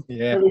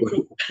 Yeah.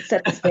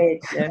 Set the stage.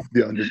 Yeah.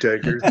 The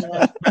Undertakers.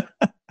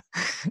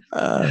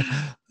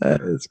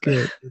 That is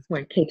good.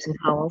 Wearing capes and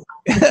towels.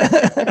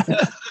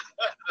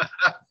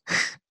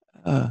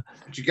 But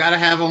you got to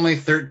have only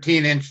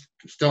 13-inch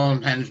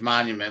Stonehenge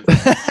monuments.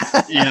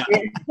 Yeah.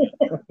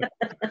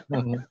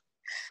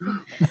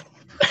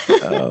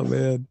 Oh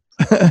man.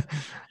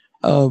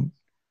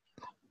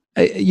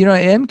 I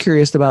am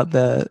curious about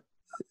the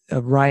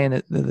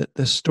Ryan,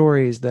 the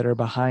stories that are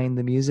behind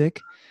the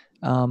music,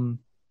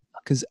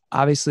 because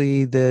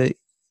obviously the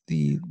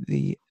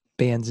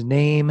band's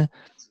name,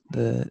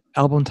 the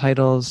album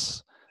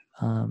titles,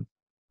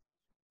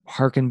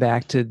 harken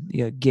back to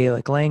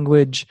Gaelic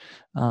language,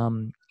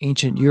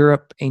 ancient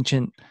Europe,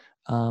 ancient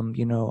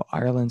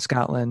Ireland,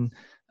 Scotland.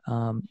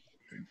 Do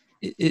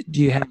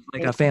you have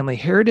like a family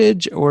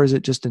heritage, or is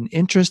it just an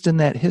interest in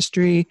that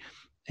history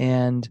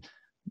and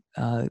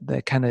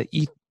the kind of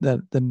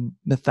the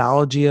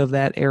mythology of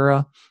that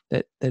era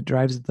that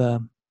drives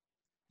the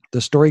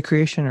story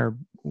creation, or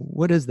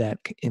what is that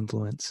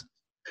influence?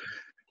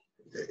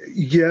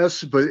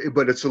 Yes, but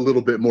it's a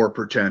little bit more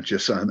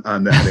pretentious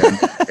on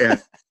that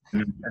end.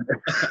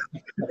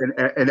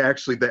 And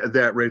actually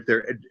that right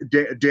there,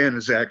 Dan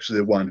is actually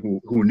the one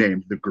who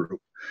named the group.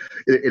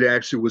 It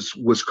actually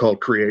was called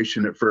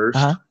Creation at first.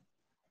 Uh-huh.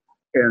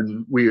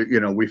 And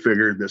we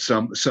figured that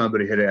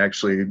somebody had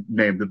actually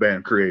named the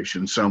band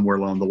Creation somewhere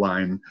along the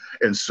line,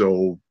 and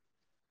so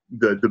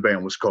the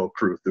band was called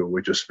Cruthu.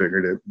 We just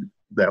figured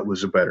that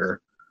was a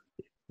better.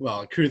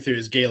 Well, Cruthu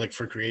is Gaelic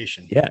for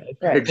creation. Yeah,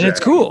 Right. Exactly. And it's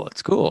cool.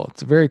 It's cool.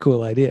 It's a very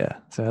cool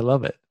idea. So I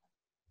love it.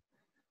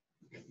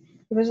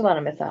 There's a lot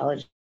of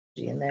mythology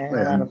in there,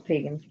 a lot of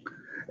pagan.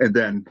 And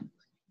then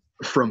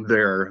from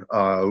there,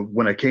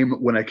 when I came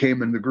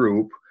in the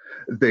group,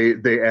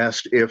 they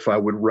asked if I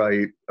would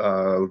write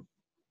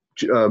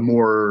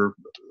more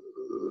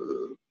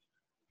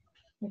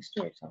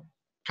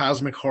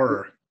cosmic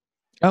horror.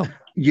 Oh,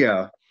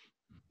 yeah.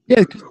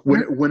 Yeah.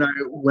 When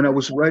I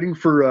was writing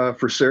for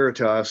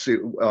Cerritos,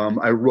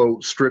 I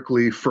wrote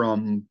strictly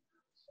from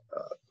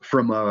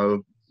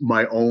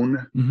my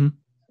own, mm-hmm.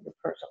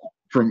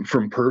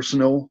 from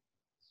personal,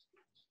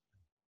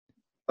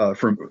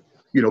 from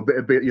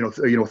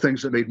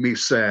things that made me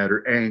sad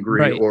or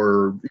angry, right.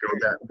 or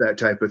that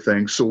type of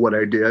thing. So what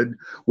I did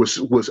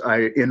was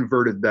I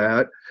inverted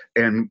that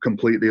and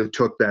completely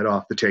took that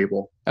off the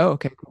table. Oh,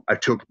 okay. I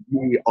took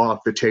me off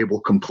the table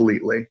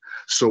completely.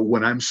 So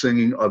when I'm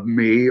singing of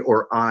me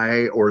or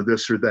I or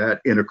this or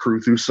that in a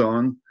Cruthu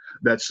song,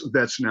 that's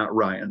not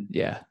Ryan.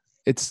 Yeah,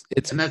 it's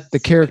and that's the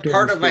character.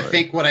 Part of I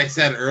think what I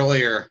said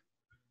earlier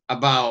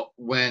about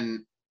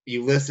when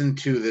you listen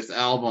to this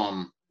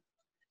album,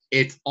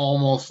 it's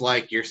almost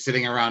like you're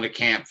sitting around a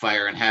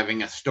campfire and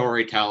having a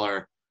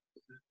storyteller.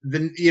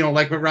 Then,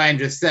 like what Ryan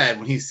just said,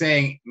 when he's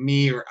saying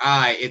me or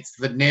I, it's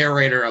the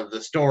narrator of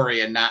the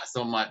story and not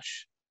so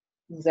much.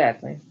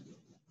 Exactly.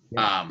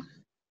 And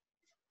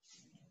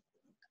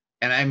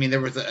I mean,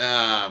 there was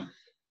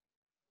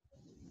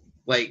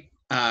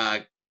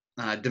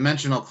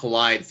Dimensional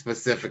Collide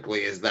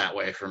specifically is that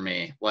way for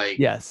me. Like,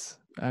 yes,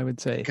 I would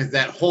say, because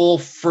that whole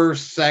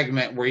first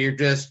segment where you're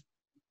just,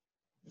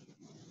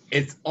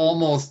 it's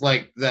almost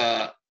like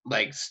the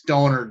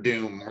stoner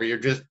doom where you're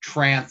just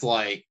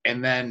trance-like,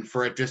 and then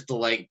for it just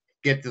to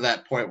get to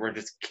that point where it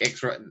just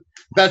kicks right.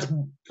 That's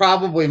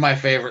probably my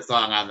favorite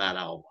song on that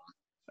album.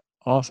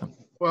 Awesome.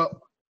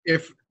 Well,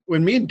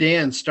 when me and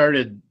Dan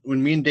started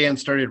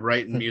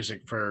writing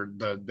music for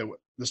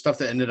the stuff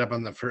that ended up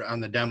on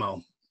the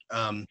demo,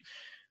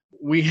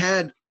 we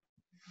had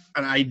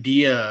an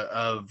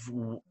idea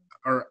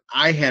or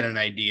I had an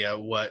idea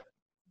what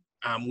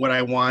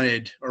I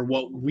wanted, or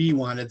what we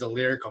wanted the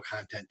lyrical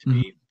content to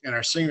be. And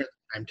our singer at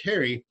the time,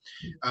 Terry,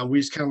 we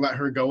just kind of let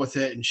her go with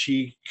it, and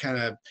she kind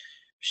of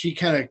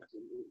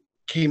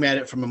came at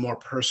it from a more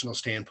personal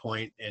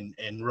standpoint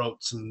and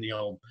wrote some, you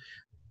know,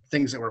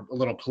 things that were a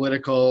little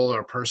political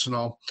or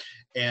personal.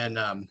 And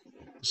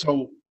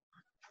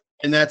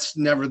and that's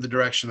never the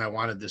direction I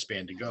wanted this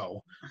band to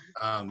go.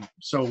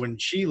 So when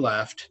she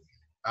left,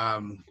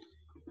 and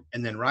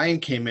then Ryan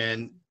came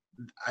in,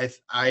 I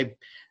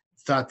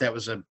thought that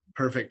was a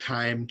perfect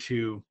time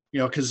to, you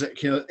know, because,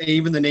 you know,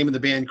 even the name of the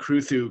band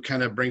Cruthu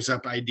kind of brings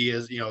up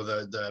ideas, you know,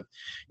 the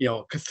you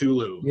know,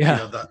 Cthulhu, you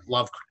know, the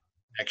love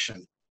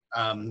connection,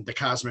 the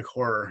cosmic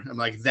horror. I'm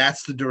like,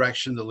 that's the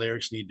direction the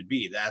lyrics need to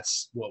be.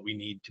 That's what we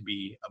need to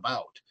be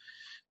about.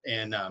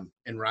 And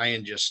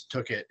Ryan just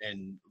took it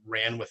and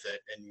ran with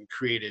it and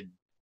created,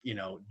 you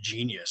know,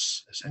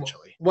 genius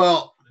essentially.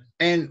 Well,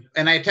 and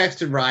I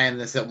texted Ryan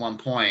this at one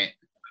point.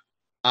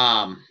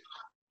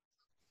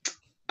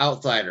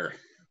 Outsider.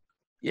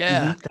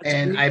 Yeah.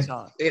 And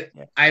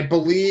I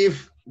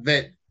believe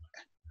that,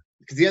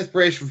 because the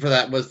inspiration for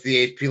that was the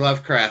H.P.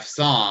 Lovecraft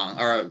song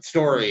or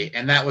story,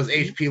 and that was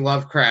H.P.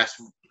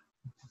 Lovecraft's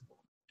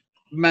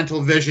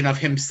mental vision of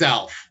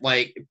himself,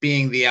 like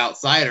being the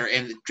outsider.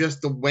 And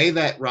just the way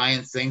that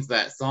Ryan sings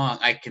that song,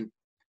 I can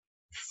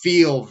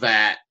feel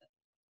that,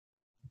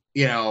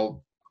 you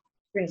know,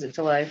 brings it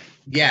to life.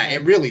 Yeah,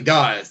 it really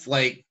does.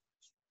 Like,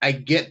 I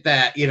get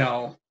that, you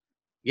know,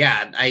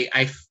 yeah,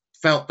 I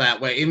felt that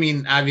way. I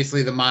mean,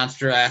 obviously the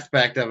monster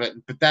aspect of it,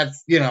 but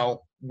that's, you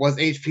know, was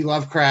H.P.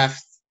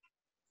 Lovecraft's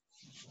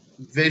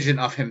vision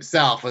of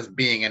himself as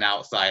being an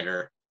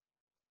outsider.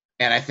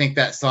 And I think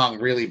that song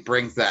really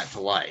brings that to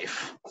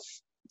life.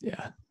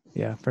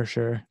 Yeah, for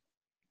sure.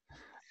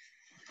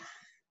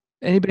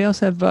 Anybody else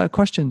have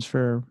questions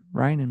for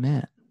Ryan and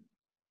Matt?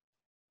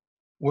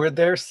 Were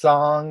there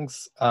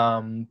songs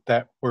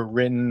that were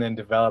written and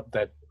developed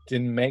that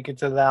didn't make it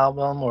to the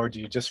album, or do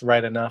you just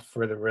write enough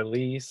for the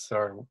release,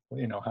 or,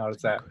 you know, how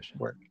does that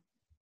work?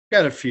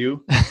 Got a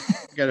few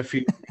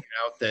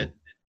out that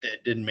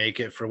didn't make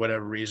it for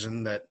whatever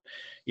reason. That,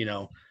 you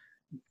know,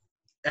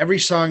 every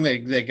song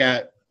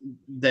that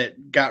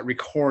got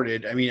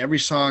recorded. I mean, every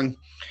song.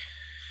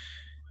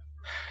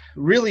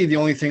 Really, the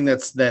only thing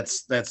that's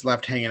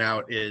left hanging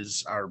out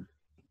is our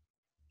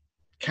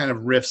kind of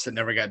riffs that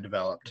never got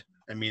developed.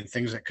 I mean,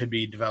 things that could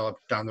be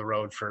developed down the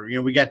road. For, you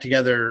know, we got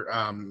together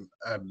a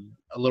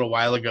little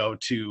while ago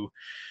to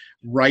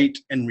write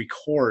and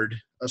record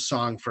a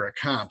song for a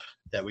comp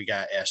that we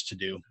got asked to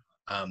do,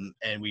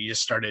 and we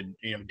just started.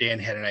 You know, Dan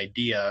had an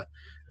idea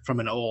from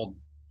an old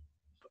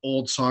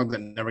song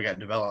that never got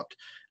developed,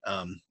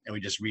 and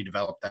we just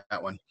redeveloped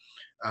that one.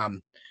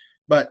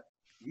 But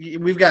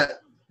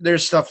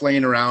there's stuff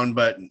laying around,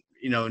 but,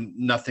 you know,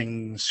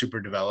 nothing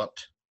super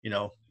developed. You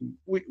know,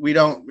 we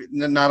don't,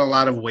 not a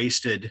lot of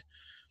wasted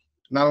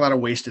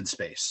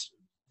space.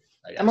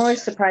 I'm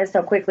always surprised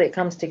how quickly it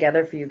comes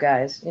together for you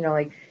guys. You know,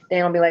 like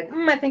Dan will be like,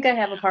 I think I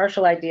have a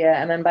partial idea,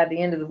 and then by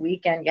the end of the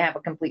weekend, you have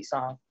a complete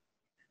song.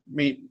 I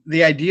mean,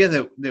 the idea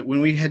that when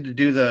we had to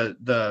do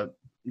the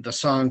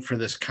song for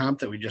this comp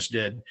that we just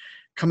did,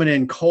 coming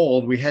in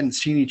cold, we hadn't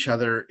seen each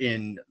other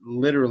in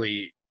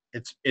literally,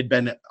 it'd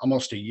been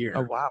almost a year.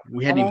 Oh, wow.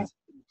 We hadn't even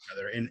seen each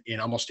other in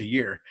almost a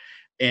year.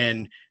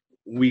 And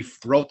we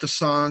wrote the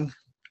song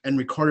and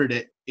recorded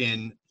it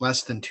in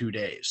less than 2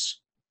 days.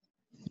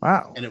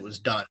 Wow. And it was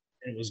done.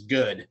 And it was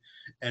good.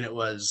 And it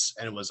was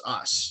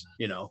us,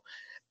 you know.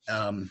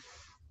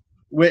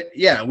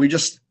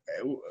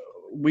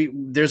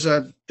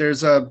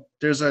 There's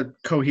a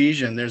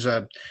cohesion, there's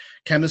a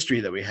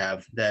chemistry that we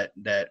have that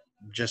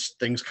just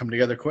things come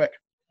together quick.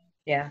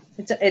 Yeah.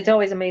 It's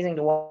always amazing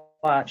to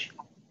watch.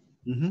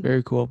 Mm-hmm.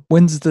 Very cool.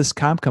 When's this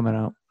comp coming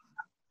out?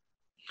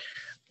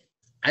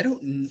 I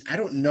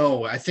don't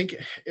know. I think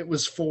it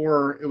was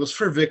for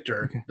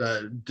Victor, okay,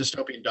 the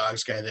Dystopian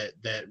Dogs guy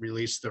that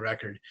released the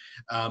record.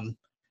 I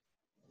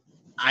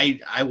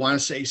want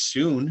to say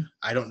soon.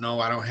 I don't know.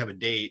 I don't have a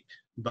date,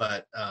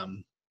 but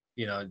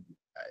you know,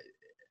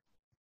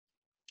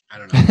 I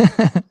don't know.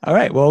 All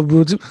right. Well,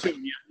 we'll do.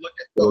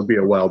 It'll be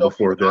a while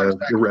before the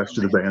rest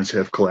of the bands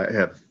have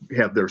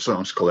their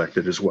songs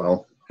collected as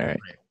well. All right.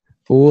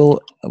 We'll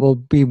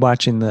be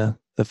watching the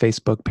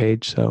Facebook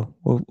page, so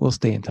we'll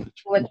stay in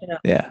touch. We'll let you know.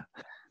 Yeah.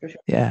 For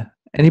sure. Yeah.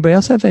 Anybody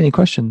else have any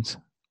questions?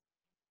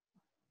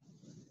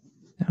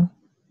 No.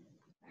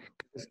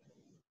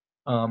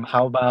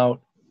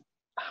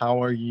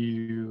 How are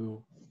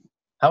you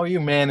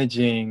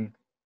managing,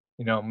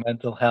 you know,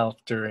 mental health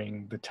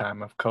during the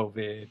time of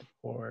COVID,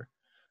 or,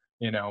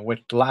 you know,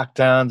 with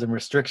lockdowns and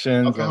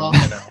restrictions, and,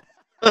 you know.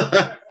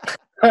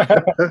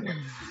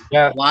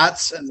 Yeah,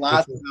 lots and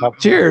lots.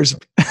 Cheers.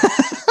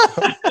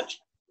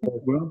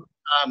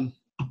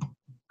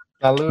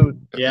 Salud.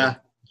 Yeah.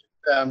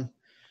 Trying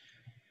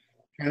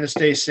to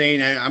stay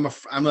sane. I'm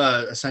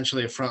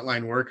essentially a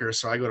frontline worker,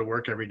 so I go to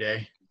work every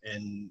day.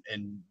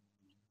 and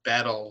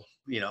battle,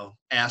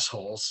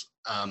 assholes.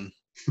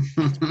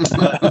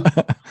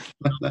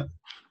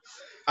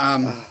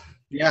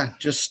 Yeah,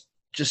 just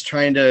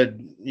trying to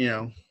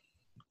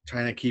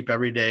keep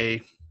every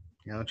day,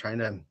 trying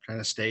to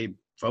stay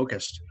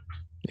focused.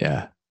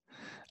 Yeah.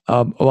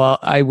 Well,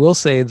 I will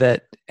say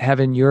that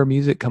having your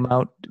music come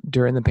out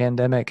during the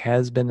pandemic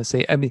has been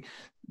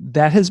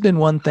that has been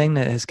one thing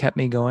that has kept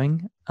me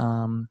going.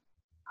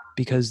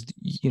 Because,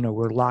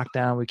 we're locked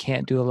down. We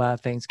can't do a lot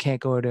of things,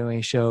 can't go to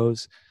any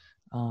shows.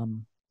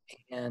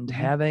 And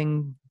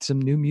having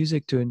some new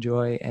music to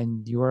enjoy,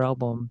 and your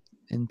album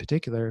in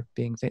particular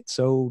being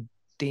so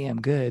damn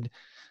good,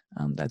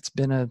 that's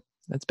been a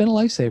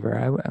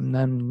lifesaver. I'm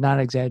not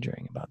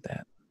exaggerating about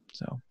that.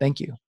 So thank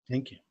you.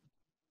 Thank you.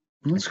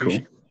 That's cool.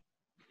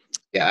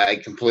 Yeah, I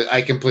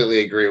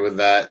completely agree with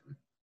that.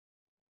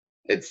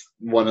 It's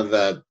one of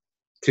the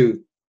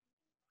two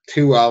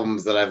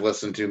albums that I've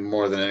listened to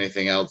more than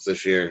anything else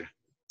this year.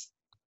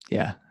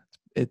 Yeah,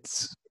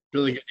 it's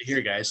really good to hear,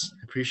 guys.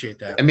 I appreciate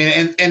that. I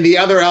mean, and the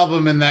other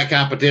album in that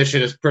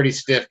competition is pretty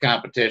stiff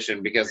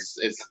competition because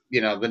it's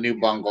the new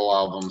Bungle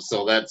album.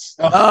 So that's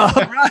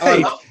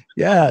right.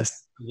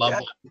 Yes, love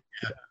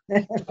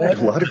it. A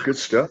lot of good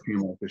stuff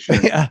this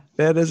year. Yeah,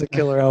 that is a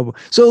killer album.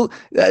 So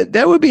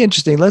that would be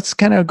interesting. Let's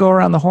kind of go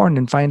around the horn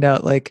and find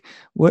out like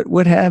what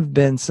would have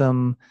been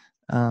some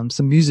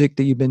music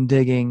that you've been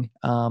digging,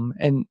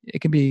 and it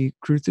can be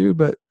Cruthu,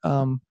 but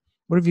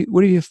what have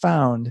you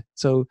found?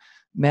 So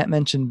Matt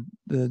mentioned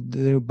the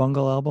new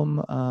Bungle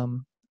album. How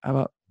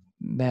about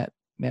Matt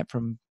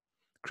from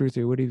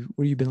Cruthu? What have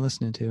you been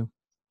listening to?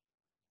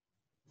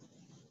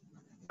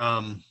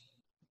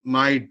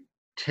 My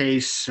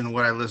tastes and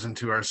what I listen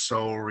to are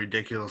so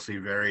ridiculously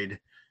varied.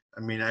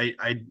 I mean, I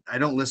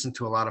don't listen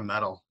to a lot of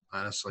metal,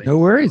 honestly. No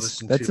worries.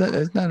 That's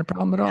not a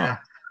problem at all. Yeah.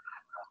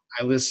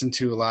 I listen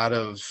to a lot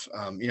of,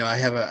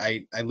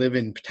 I live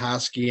in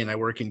Petoskey and I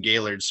work in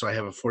Gaylord, so I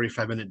have a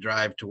 45-minute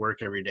drive to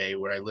work every day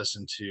where I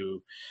listen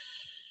to.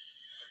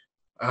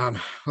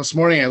 This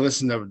morning I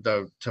listened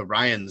to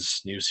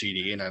Ryan's new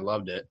CD and I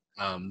loved it.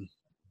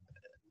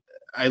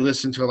 I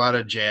listen to a lot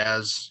of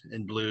jazz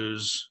and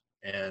blues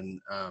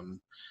and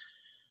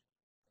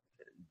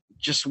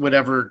just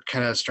whatever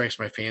kind of strikes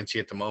my fancy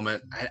at the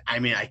moment.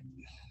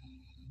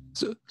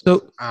 So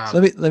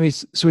let me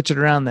switch it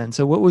around then.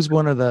 So what was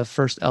one of the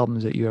first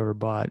albums that you ever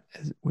bought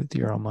with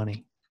your own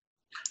money?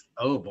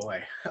 Oh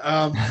boy. You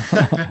guys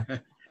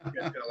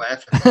gonna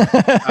laugh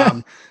at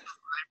me.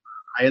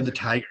 Eye of the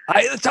Tiger.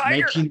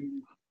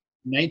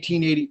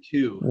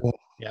 1982. Whoa.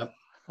 Yep.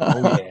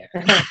 Oh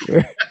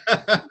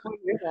yeah.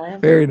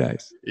 Very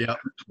nice. Yep.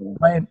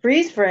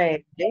 Freeze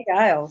frame, Jake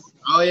Isles.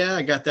 Oh yeah,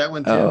 I got that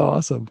one too. Oh,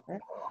 awesome.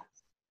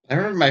 I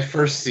remember my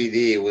first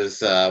CD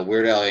was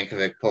Weird Al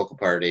Yankovic Polka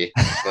Party.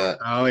 But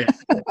oh yeah.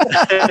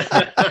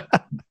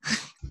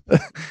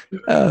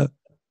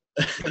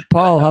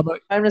 Paul, how about?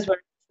 I'm just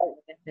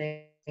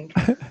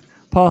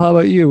Paul, how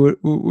about you?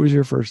 What was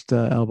your first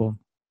album?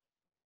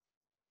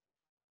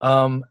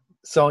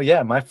 So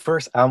yeah, my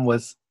first album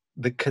was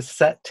the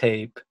cassette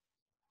tape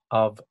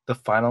of The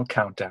Final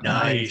Countdown.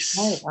 Nice.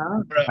 Oh,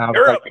 wow. I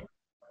was like,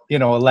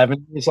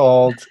 11 years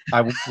old.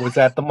 I was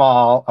at the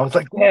mall. I was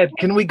like, Dad,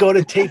 can we go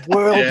to Tape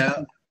World?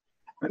 Yeah.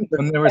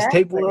 When there was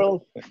Tape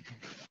World.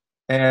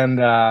 And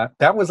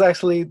that was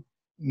actually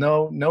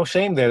no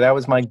shame there. That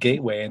was my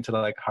gateway into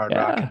like hard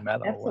rock and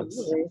metal.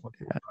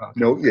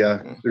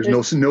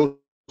 There's no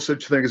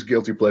such thing as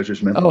guilty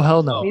pleasures, man. Oh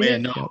hell no. Oh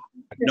man,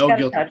 no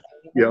guilt.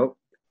 Yep.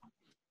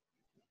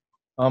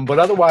 But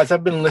otherwise,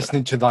 I've been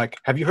listening to like,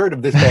 have you heard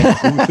of this band?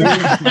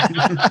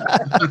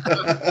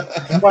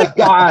 Oh my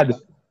God,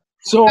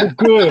 so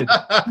good!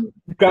 You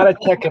gotta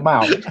check him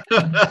out.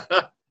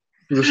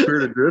 The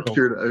Spirit Adrift.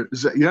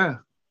 Is that, yeah.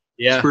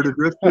 Spirit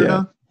Adrift.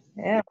 Yeah.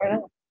 Right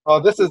on. Oh,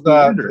 this is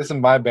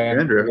my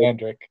band,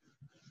 Andrick.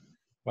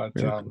 But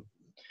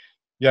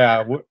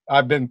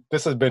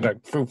this has been a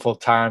fruitful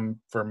time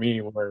for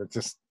me, where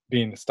just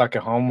being stuck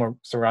at home or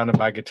surrounded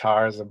by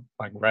guitars and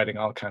like writing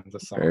all kinds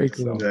of songs. Very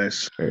cool. So.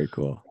 Nice. Very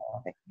cool.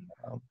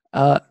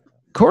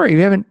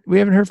 Korey, we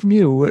haven't heard from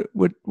you.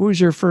 What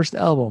was your first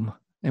album,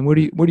 and what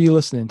are you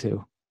listening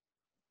to?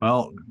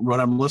 Well, what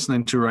I'm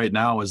listening to right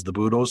now is the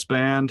Budos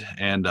Band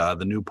and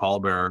the new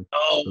Pallbearer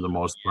for the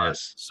most part.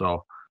 Yes.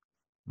 So,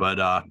 but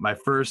my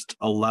first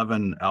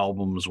 11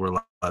 albums were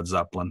Led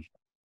Zeppelin.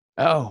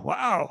 Oh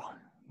wow.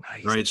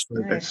 Nice. Right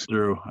straight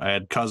through. I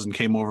had cousin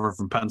came over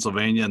from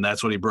Pennsylvania, and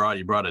that's what he brought.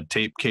 He brought a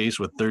tape case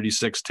with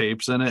 36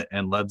 tapes in it,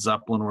 and Led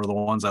Zeppelin were the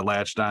ones I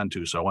latched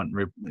onto. So I went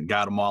and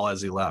got them all as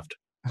he left.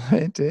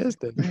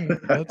 Fantastic.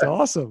 That's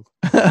awesome.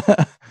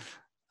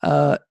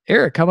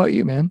 Erik, how about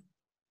you, man?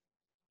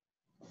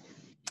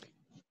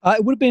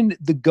 It would have been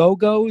the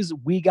Go-Go's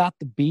 "We Got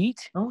the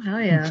Beat" Oh hell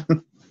yeah.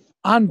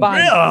 on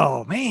vinyl.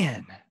 Oh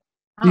man,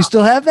 you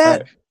still have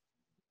that?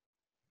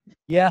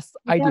 Yes,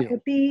 I do.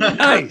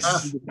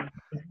 Nice.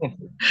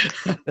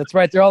 That's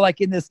right. They're all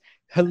like in this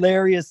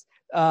hilarious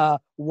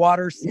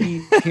water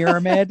ski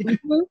pyramid.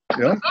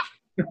 Yeah.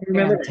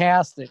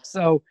 Fantastic.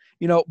 So,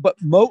 but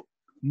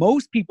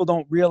most people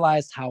don't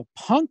realize how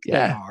punk they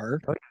Yeah.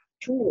 are,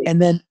 Truly. and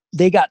then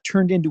they got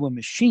turned into a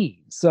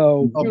machine.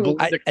 So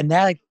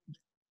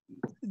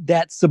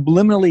that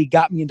subliminally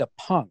got me into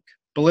punk.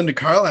 Belinda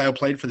Carlisle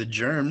played for the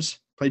Germs,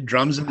 played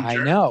drums in the Germs.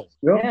 I know.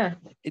 Yeah.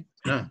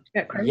 Yeah.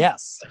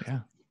 Yes.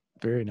 Yeah.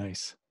 Very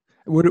nice.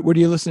 What are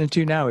you listening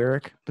to now,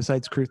 Erik,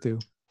 besides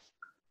Cruthu?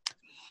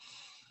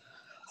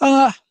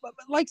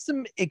 Like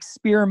some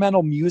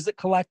experimental music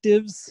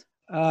collectives.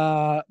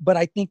 But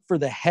I think for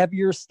the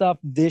heavier stuff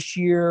this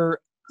year,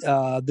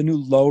 the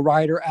new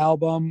Lowrider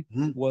album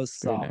was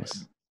Very solid.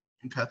 nice.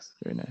 Okay.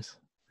 Very nice.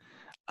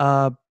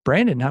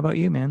 Brandon, how about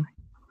you, man?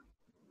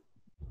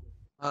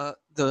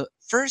 The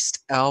first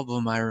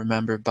album I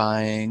remember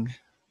buying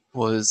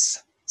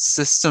was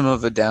System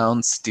of a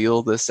Down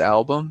Steal This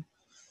Album.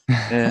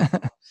 And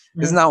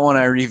it's not one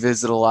I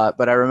revisit a lot,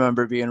 but I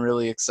remember being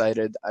really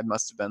excited. I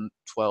must have been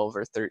 12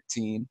 or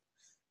 13.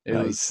 It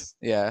was,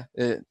 I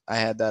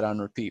had that on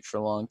repeat for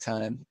a long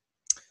time.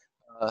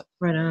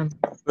 Right on.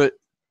 But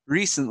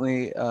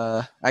recently,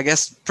 I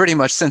guess pretty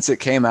much since it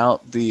came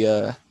out,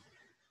 the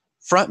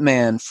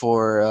frontman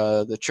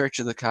for the Church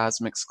of the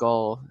Cosmic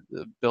Skull,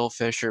 Bill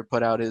Fisher,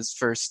 put out his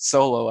first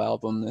solo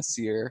album this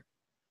year,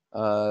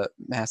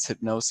 Mass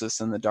Hypnosis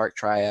and the Dark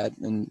Triad,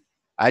 and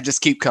I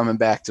just keep coming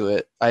back to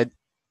it. I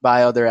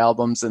buy other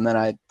albums and then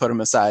I put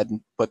them aside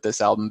and put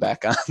this album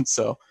back on.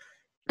 So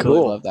really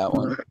love that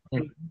one.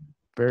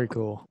 Very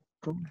cool.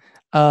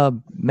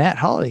 Matt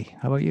Hawley,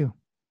 how about you?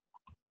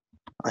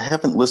 I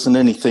haven't listened to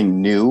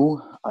anything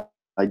new.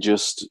 I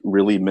just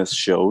really miss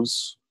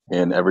shows,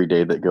 and every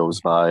day that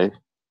goes by,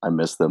 I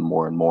miss them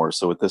more and more.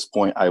 So at this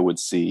point, I would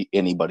see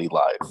anybody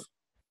live.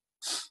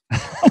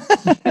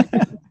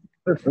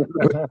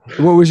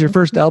 What was your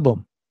first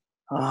album?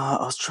 I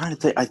was trying to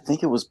think. I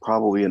think it was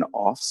probably an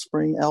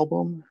Offspring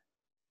album.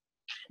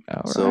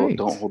 All so right.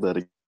 don't hold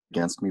that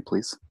against me,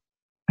 please.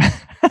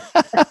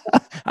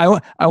 I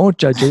won't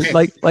judge you.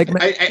 I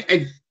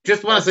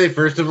just want to say,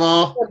 first of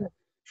all,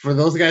 for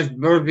those guys,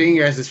 being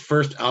guys'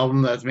 first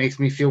album, that makes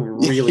me feel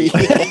really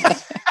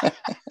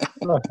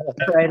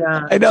Right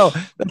on. I know.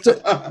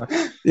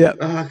 Yeah.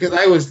 Because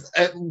I was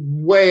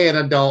way an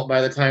adult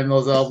by the time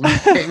those albums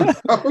came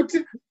out.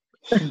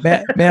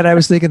 Matt, I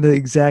was thinking the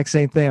exact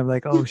same thing. I'm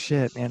like, oh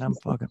shit, man, I'm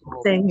fucking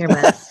old. Same here,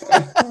 Matt.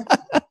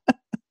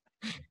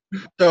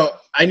 So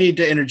I need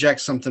to interject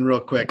something real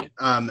quick.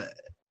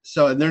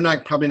 So they're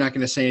probably not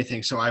going to say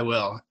anything, so I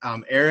will.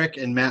 Erik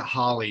and Matt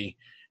Hawley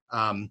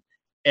and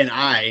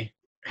I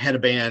had a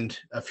band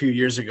a few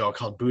years ago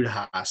called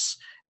Budahas,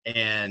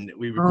 and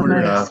we recorded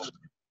an album,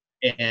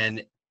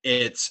 and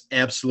it's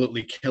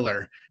absolutely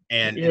killer,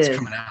 and it's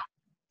coming out.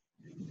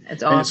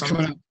 It's awesome. And it's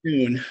coming out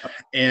soon,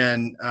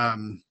 and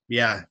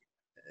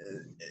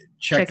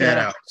check that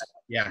out.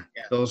 Yeah,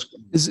 those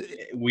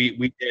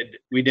we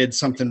did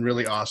something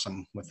really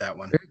awesome with that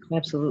one.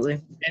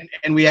 Absolutely.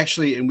 And we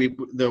actually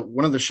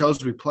one of the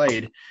shows we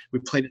played at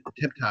the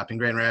Tip Top in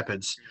Grand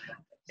Rapids.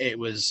 It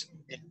was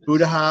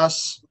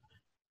Budahas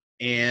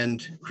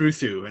and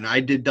Cruthu, and I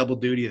did double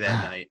duty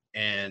that night,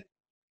 and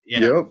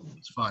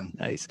it's fun.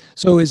 Nice.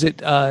 So is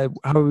it how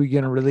are we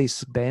going to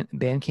release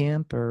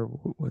Bandcamp, or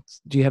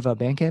do you have a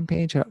Bandcamp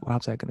page?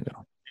 How's that going to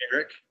go?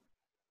 Erik?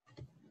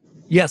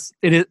 Yes,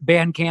 it is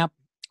Bandcamp,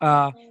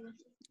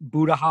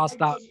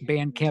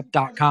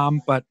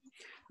 budahas.bandcamp.com, but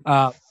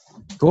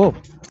cool.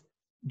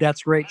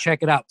 That's great.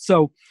 Check it out.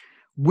 So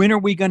when are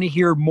we going to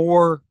hear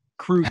more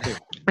Cruthu?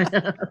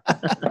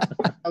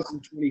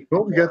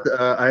 Well, we got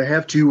I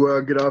have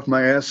to get off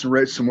my ass and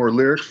write some more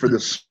lyrics for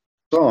this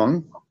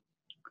song.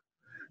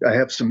 I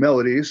have some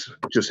melodies,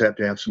 just have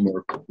to have some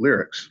more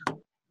lyrics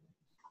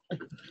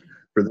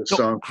for this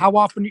song. How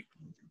often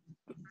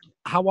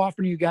are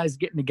you guys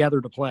getting together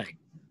to play?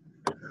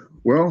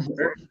 Well,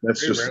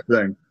 that's just the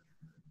thing.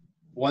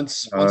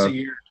 Once a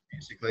year,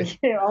 basically.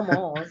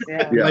 Almost,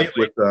 yeah. Yeah,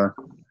 with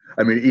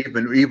I mean,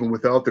 even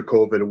without the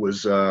COVID, it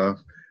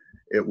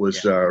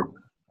was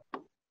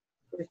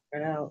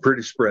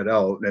pretty spread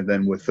out, and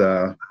then with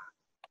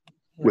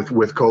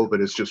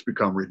COVID, it's just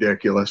become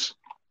ridiculous.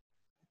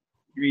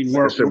 You mean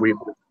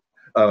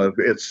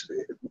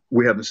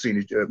we haven't seen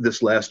each other.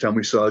 This last time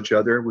we saw each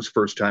other was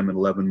first time in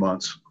 11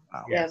 months.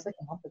 Wow. Yeah, it's like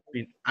a month.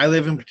 I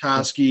live in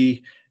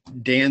Petoskey.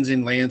 Dan's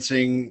in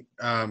Lansing.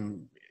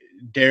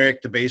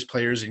 Derek, the bass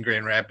player's in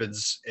Grand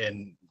Rapids,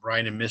 and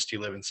Ryan and Misty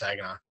live in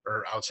Saginaw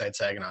or outside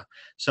Saginaw.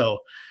 So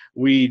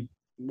we're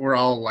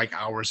all like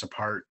hours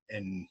apart,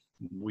 and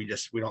we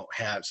don't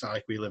have. It's not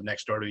like we live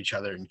next door to each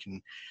other and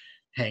can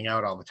hang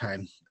out all the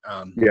time.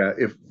 Yeah,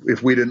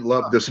 if we didn't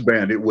love this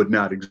band, it would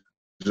not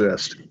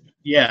exist.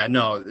 Yeah,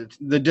 no,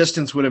 the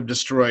distance would have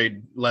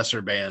destroyed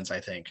lesser bands,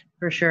 I think.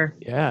 For sure.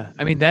 Yeah,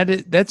 I mean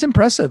that's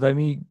impressive. I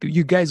mean,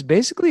 you guys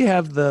basically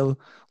have the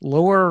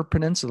Lower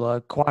Peninsula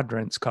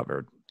quadrants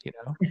covered. You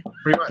know,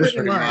 pretty much.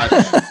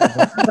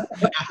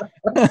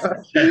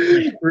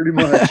 Pretty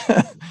much.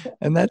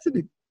 And that's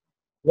it.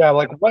 Yeah,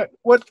 like what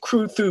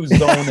Cruthu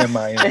zone am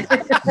I in?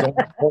 Zone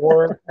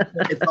 4?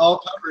 It's all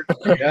covered.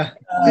 Yeah.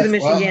 Do the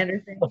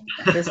Michigander thing.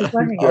 This is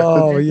funny.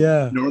 Oh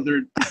yeah.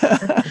 Northern.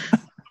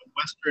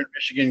 Western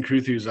Michigan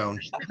Cruthu zone.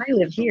 I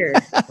live here.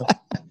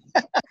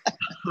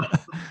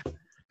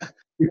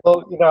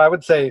 Well, I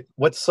would say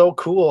what's so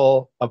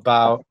cool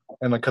about,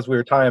 and because we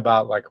were talking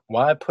about like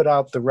why put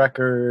out the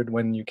record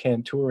when you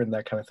can't tour and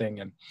that kind of thing,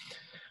 and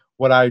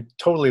what I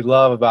totally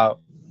love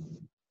about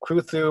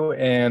Cruthu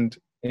and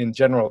in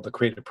general the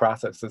creative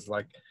process is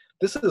like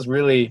this is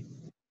really,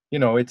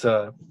 it's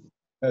a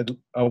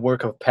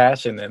work of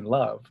passion and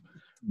love,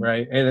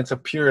 right? And it's a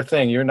pure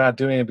thing. You're not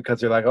doing it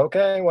because you're like,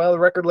 okay, well, the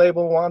record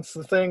label wants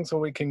the thing so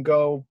we can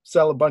go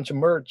sell a bunch of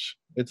merch.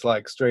 It's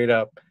like straight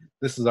up,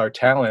 this is our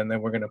talent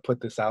and we're going to put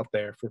this out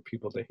there for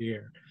people to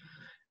hear.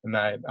 And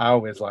I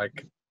always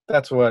like,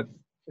 that's what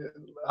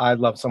I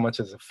love so much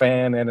as a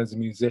fan and as a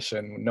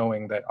musician,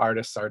 knowing that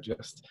artists are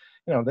just,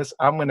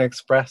 I'm going to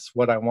express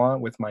what I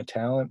want with my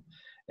talent,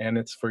 and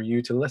it's for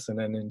you to listen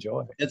and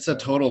enjoy. It's a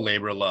total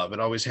labor of love. It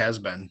always has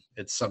been.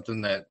 It's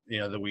something that,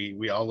 that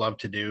we all love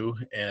to do.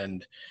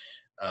 And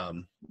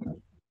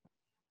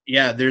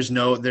there's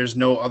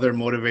no other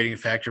motivating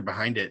factor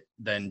behind it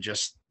than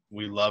just,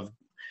 we love,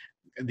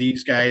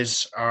 these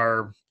guys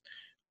are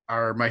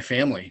my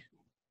family.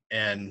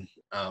 And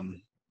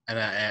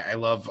I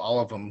love all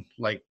of them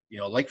like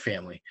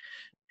family.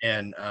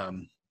 And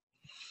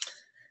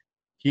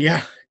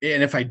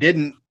and if I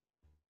didn't,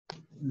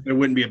 there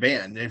wouldn't be a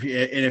band.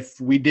 If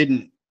we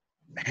didn't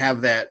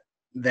have that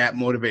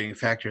motivating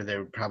factor,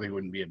 there probably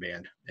wouldn't be a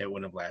band. It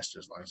wouldn't have lasted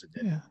as long as it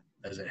did,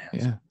 as it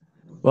has. Yeah.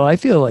 Well, I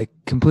feel like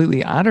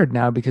completely honored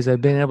now because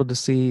I've been able to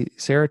see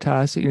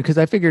Cerritos, because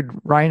I figured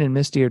Ryan and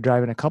Misty are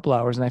driving a couple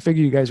hours, and I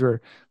figured you guys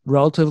were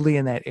relatively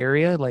in that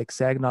area, like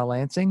Saginaw,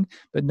 Lansing,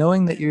 but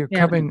knowing that you're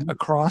coming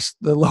across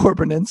the Lower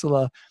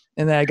Peninsula,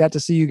 and then I got to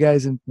see you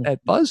guys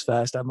at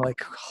BuzzFest, I'm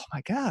like, oh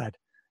my God,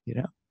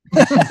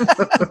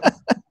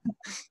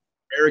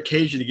 Rare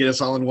occasion to get us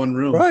all in one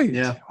room. Right.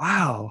 Yeah.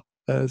 Wow.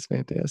 That was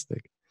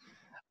fantastic.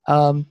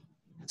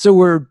 So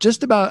we're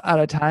just about out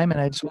of time, and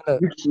I just want to.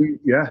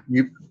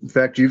 In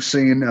fact, you've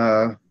seen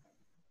a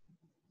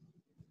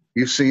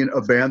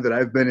band that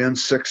I've been in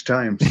 6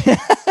 times,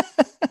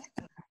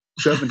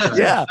 7 times.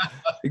 Yeah,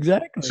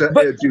 exactly. So,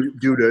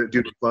 due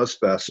to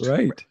BuzzFest,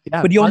 right?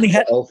 Yeah, but he only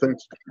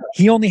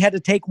had to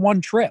take one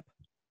trip.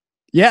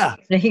 Yeah,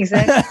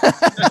 exactly.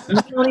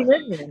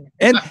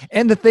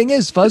 and the thing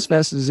is,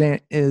 Fuzzfest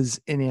is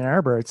in Ann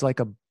Arbor. It's like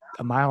a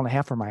mile and a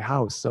half from my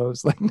house, so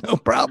it's like no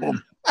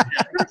problem.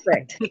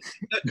 Perfect.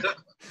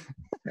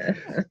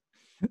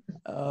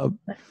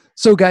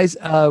 So guys,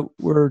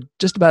 we're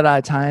just about out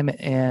of time,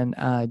 and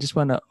I just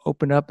want to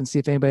open up and see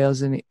if anybody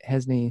else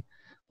has any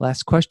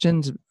last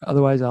questions.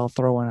 Otherwise, I'll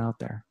throw one out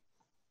there.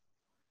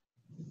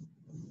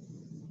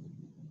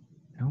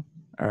 No?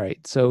 All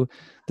right. So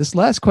this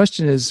last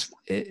question is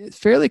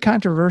fairly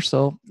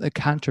controversial,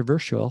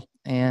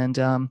 and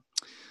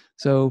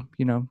so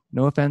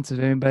no offense if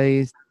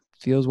anybody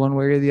feels one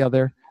way or the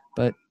other,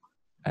 but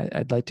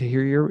I'd like to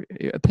hear your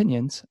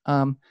opinions.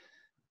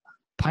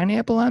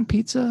 Pineapple on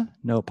pizza?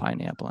 No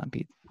pineapple on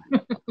pizza.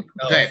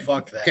 Okay,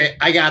 fuck that. Okay,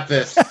 I got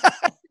this.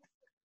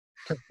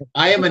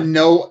 I am a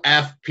no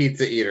F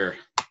pizza eater.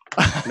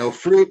 No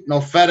fruit, no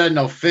feta,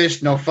 no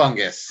fish, no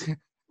fungus.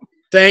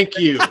 Thank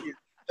you.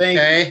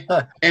 And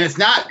it's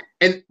not,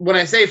 and when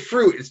I say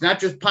fruit, it's not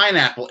just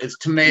pineapple, it's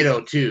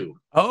tomato too.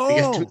 Oh.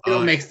 Because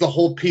tomato makes the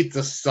whole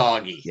pizza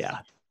soggy. Yeah.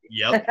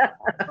 Yep.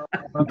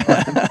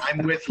 I'm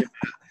with you.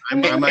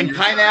 And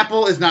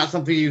pineapple is not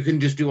something you can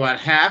just do on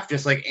half,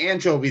 just like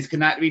anchovies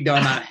cannot be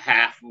done on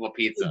half of a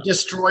pizza. It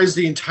destroys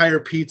the entire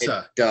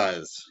pizza. It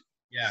does.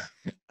 Yeah.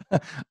 All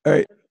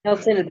right.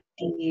 Melts into the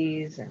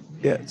cheese.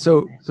 Yeah.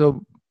 So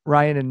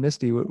Ryan and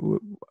Misty,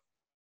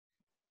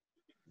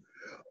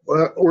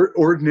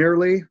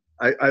 ordinarily,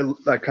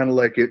 I kind of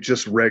like it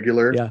just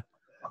regular. Yeah.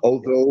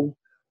 Although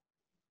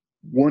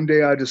one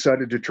day I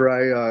decided to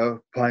try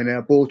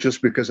pineapple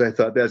just because I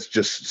thought that's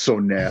just so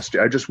nasty.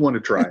 I just want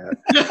to try it.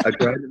 I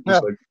tried it and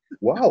was like,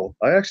 wow,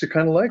 I actually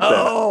kind of like that.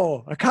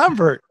 Oh, a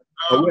convert.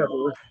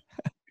 However,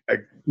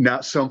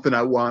 not something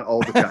I want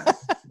all the time.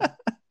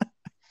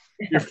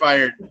 You're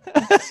fired.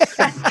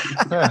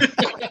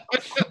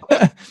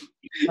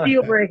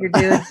 Deal breaker,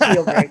 dude.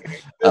 Deal breaker.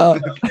 Yeah,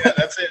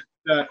 that's it.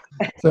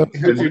 So,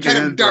 what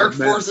kind of dark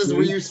forces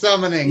were you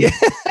summoning?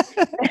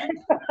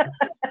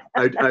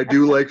 I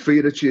do like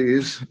feta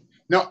cheese.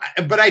 No,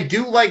 but I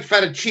do like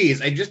feta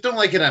cheese. I just don't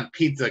like it on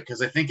pizza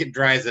because I think it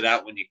dries it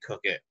out when you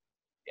cook it.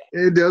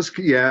 It does,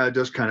 yeah. It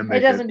does kind of make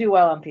it doesn't do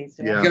well on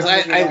pizza. Yeah. Because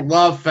I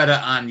love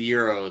feta on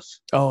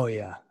gyros. Oh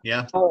yeah.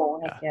 Yeah.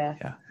 Oh yeah.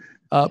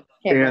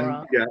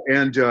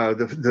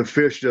 The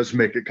fish does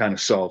make it kind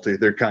of salty.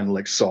 They're kind of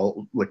like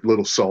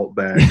little salt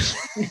bags.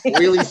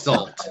 Really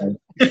salt.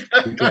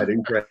 You try to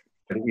eat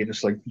it,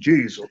 it's like,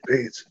 geez, oh,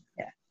 pizza.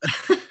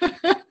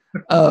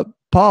 Yeah.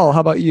 Paul, how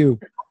about you?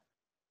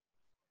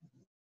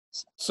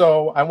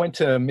 So I went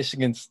to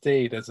Michigan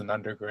State as an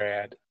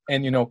undergrad,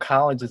 and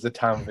college is a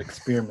time of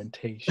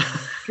experimentation.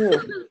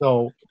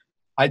 So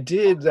I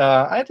did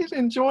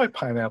enjoy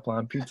pineapple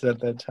on pizza at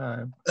that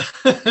time.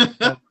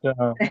 But,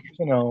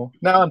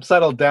 now I'm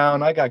settled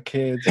down. I got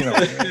kids.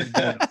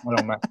 What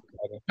am I?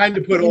 Time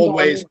to put old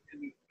ways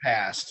in the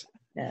past.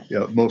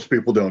 Yeah, most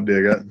people don't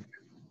dig it.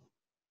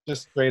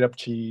 Just straight up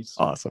cheese.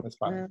 Awesome. That's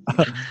fine.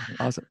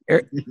 Awesome.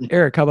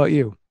 Erik, how about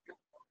you?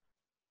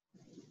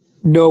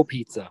 No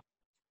pizza.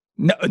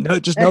 No,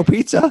 just no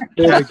pizza.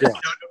 There we go. No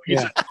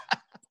pizza. Yeah.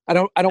 I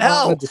don't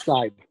want to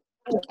decide.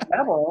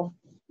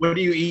 What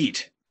do you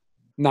eat?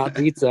 Not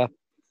pizza.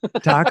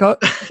 Taco.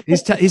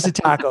 He's a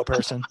taco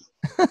person.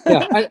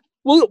 Yeah.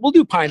 We'll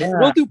do pineapple.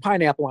 We'll do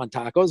pineapple on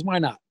tacos. Why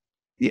not?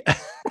 Yeah.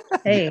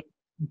 Hey,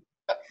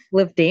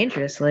 live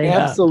dangerously. Yeah.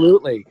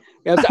 Absolutely.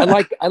 Yes,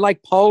 I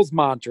like Paul's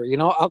mantra. You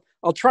know,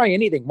 I'll try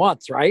anything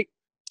once, right?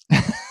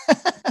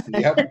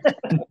 Yep.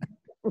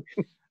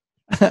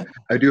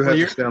 I do have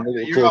to stand a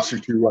little closer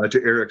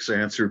to Eric's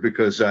answer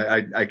because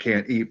I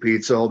can't eat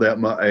pizza all that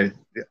much.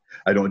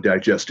 I don't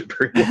digest it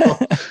very well.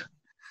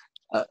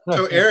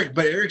 So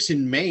Eric's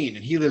in Maine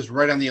and he lives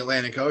right on the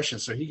Atlantic Ocean,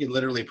 so he can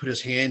literally put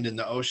his hand in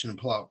the ocean and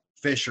pull out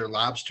fish or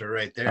lobster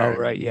right there. Oh,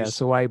 right. Yeah.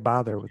 So why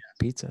bother with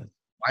pizza?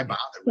 Why bother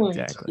with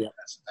exactly.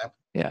 pizza?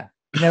 Yeah.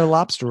 You can have a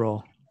lobster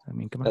roll. I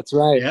mean, come on. That's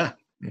right. Yeah.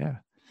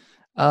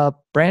 Yeah.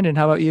 Brandon,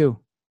 how about you?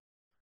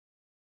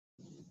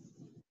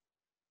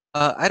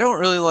 I don't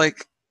really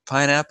like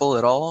pineapple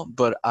at all,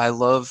 but I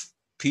love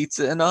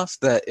pizza enough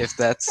that if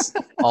that's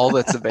all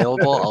that's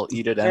available, I'll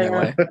eat it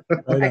anyway.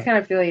 I kind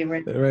of feel you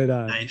right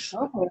on. Nice.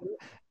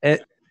 Good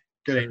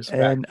answer.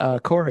 And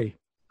Korey.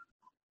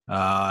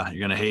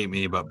 You're gonna hate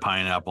me, but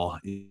pineapple,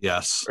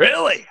 yes.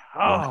 Really?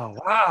 Oh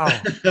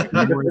wow.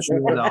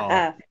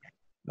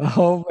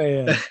 Oh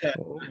man.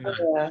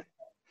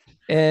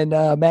 And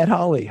Matt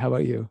Hawley, how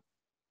about you?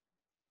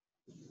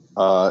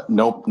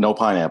 Nope, no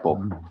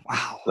pineapple.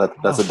 Wow.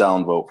 That's a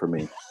down vote for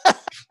me. I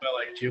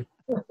liked you.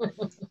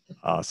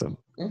 Awesome.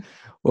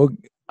 Well,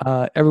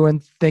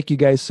 everyone, thank you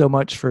guys so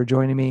much for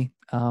joining me.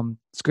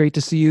 It's great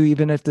to see you,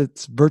 even if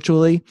it's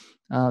virtually.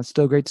 It's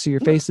still great to see your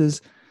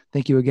faces.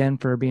 Thank you again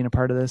for being a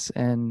part of this.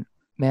 And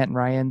Matt and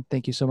Ryan,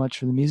 thank you so much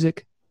for the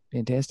music.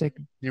 Fantastic.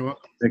 You're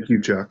welcome. Thank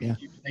you, Chuck. Yeah.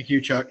 Thank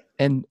you, Chuck.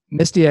 And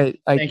Misty, I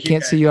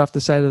can't see guys. you off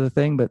the side of the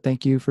thing, but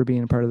thank you for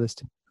being a part of this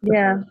too.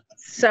 Yeah.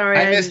 Sorry.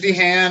 Hi, Misty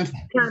Hand.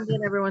 Chimed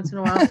in every once in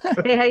a while.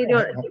 Hey, how you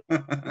doing?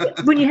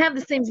 When you have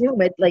the same Zoom,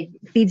 it like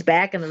feeds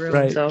back in the room.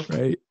 Right. So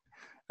Right.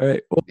 All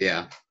right. Well,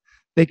 Yeah.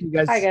 thank you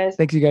guys. Hi, guys.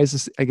 Thank you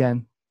guys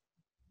again.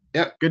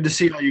 Yep. Good to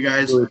see all you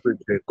guys. Really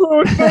appreciate it.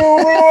 All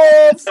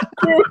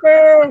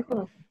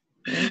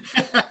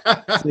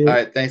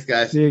right. Thanks,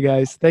 guys. See you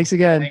guys. Thanks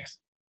again. Thanks.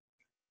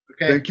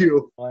 Okay. Thank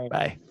you.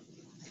 Bye.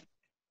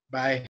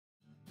 Bye.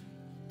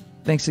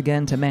 Thanks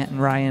again to Matt and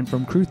Ryan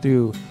from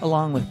Cruthu,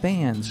 along with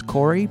fans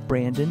Korey,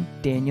 Brandon,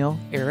 Daniel,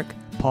 Erik,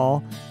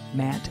 Paul,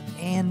 Matt,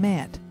 and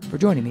Matt for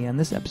joining me on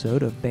this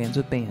episode of Bands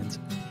with Bands.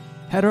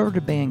 Head over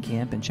to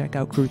Bandcamp and check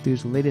out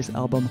Cruthu's latest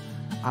album,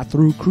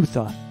 Athrú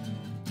Crutha.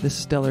 This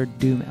stellar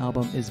doom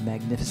album is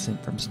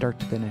magnificent from start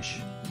to finish.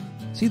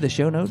 See the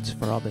show notes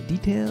for all the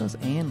details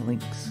and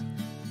links.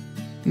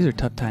 These are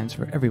tough times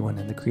for everyone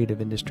in the creative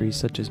industries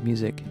such as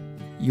music.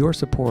 Your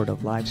support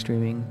of live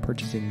streaming,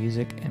 purchasing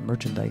music, and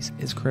merchandise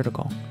is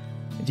critical.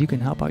 If you can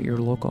help out your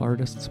local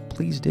artists,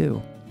 please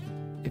do.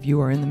 If you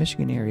are in the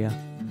Michigan area,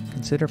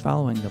 consider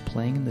following the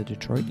Playing in the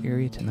Detroit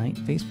Area Tonight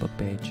Facebook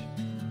page.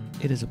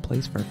 It is a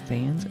place for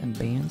fans and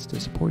bands to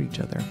support each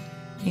other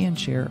and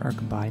share our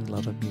combined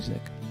love of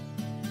music.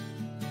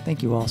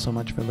 Thank you all so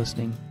much for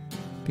listening.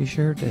 Be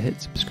sure to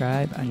hit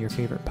subscribe on your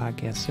favorite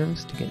podcast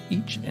service to get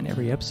each and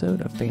every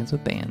episode of Fans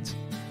with Bands.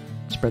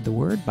 Spread the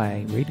word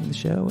by rating the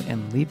show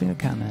and leaving a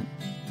comment.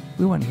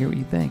 We want to hear what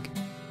you think.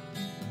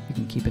 You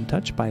can keep in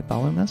touch by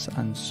following us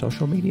on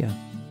social media.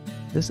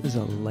 This is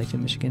a Life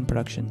in Michigan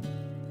production.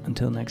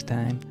 Until next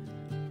time,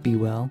 be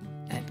well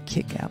and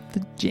kick out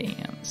the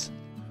jams.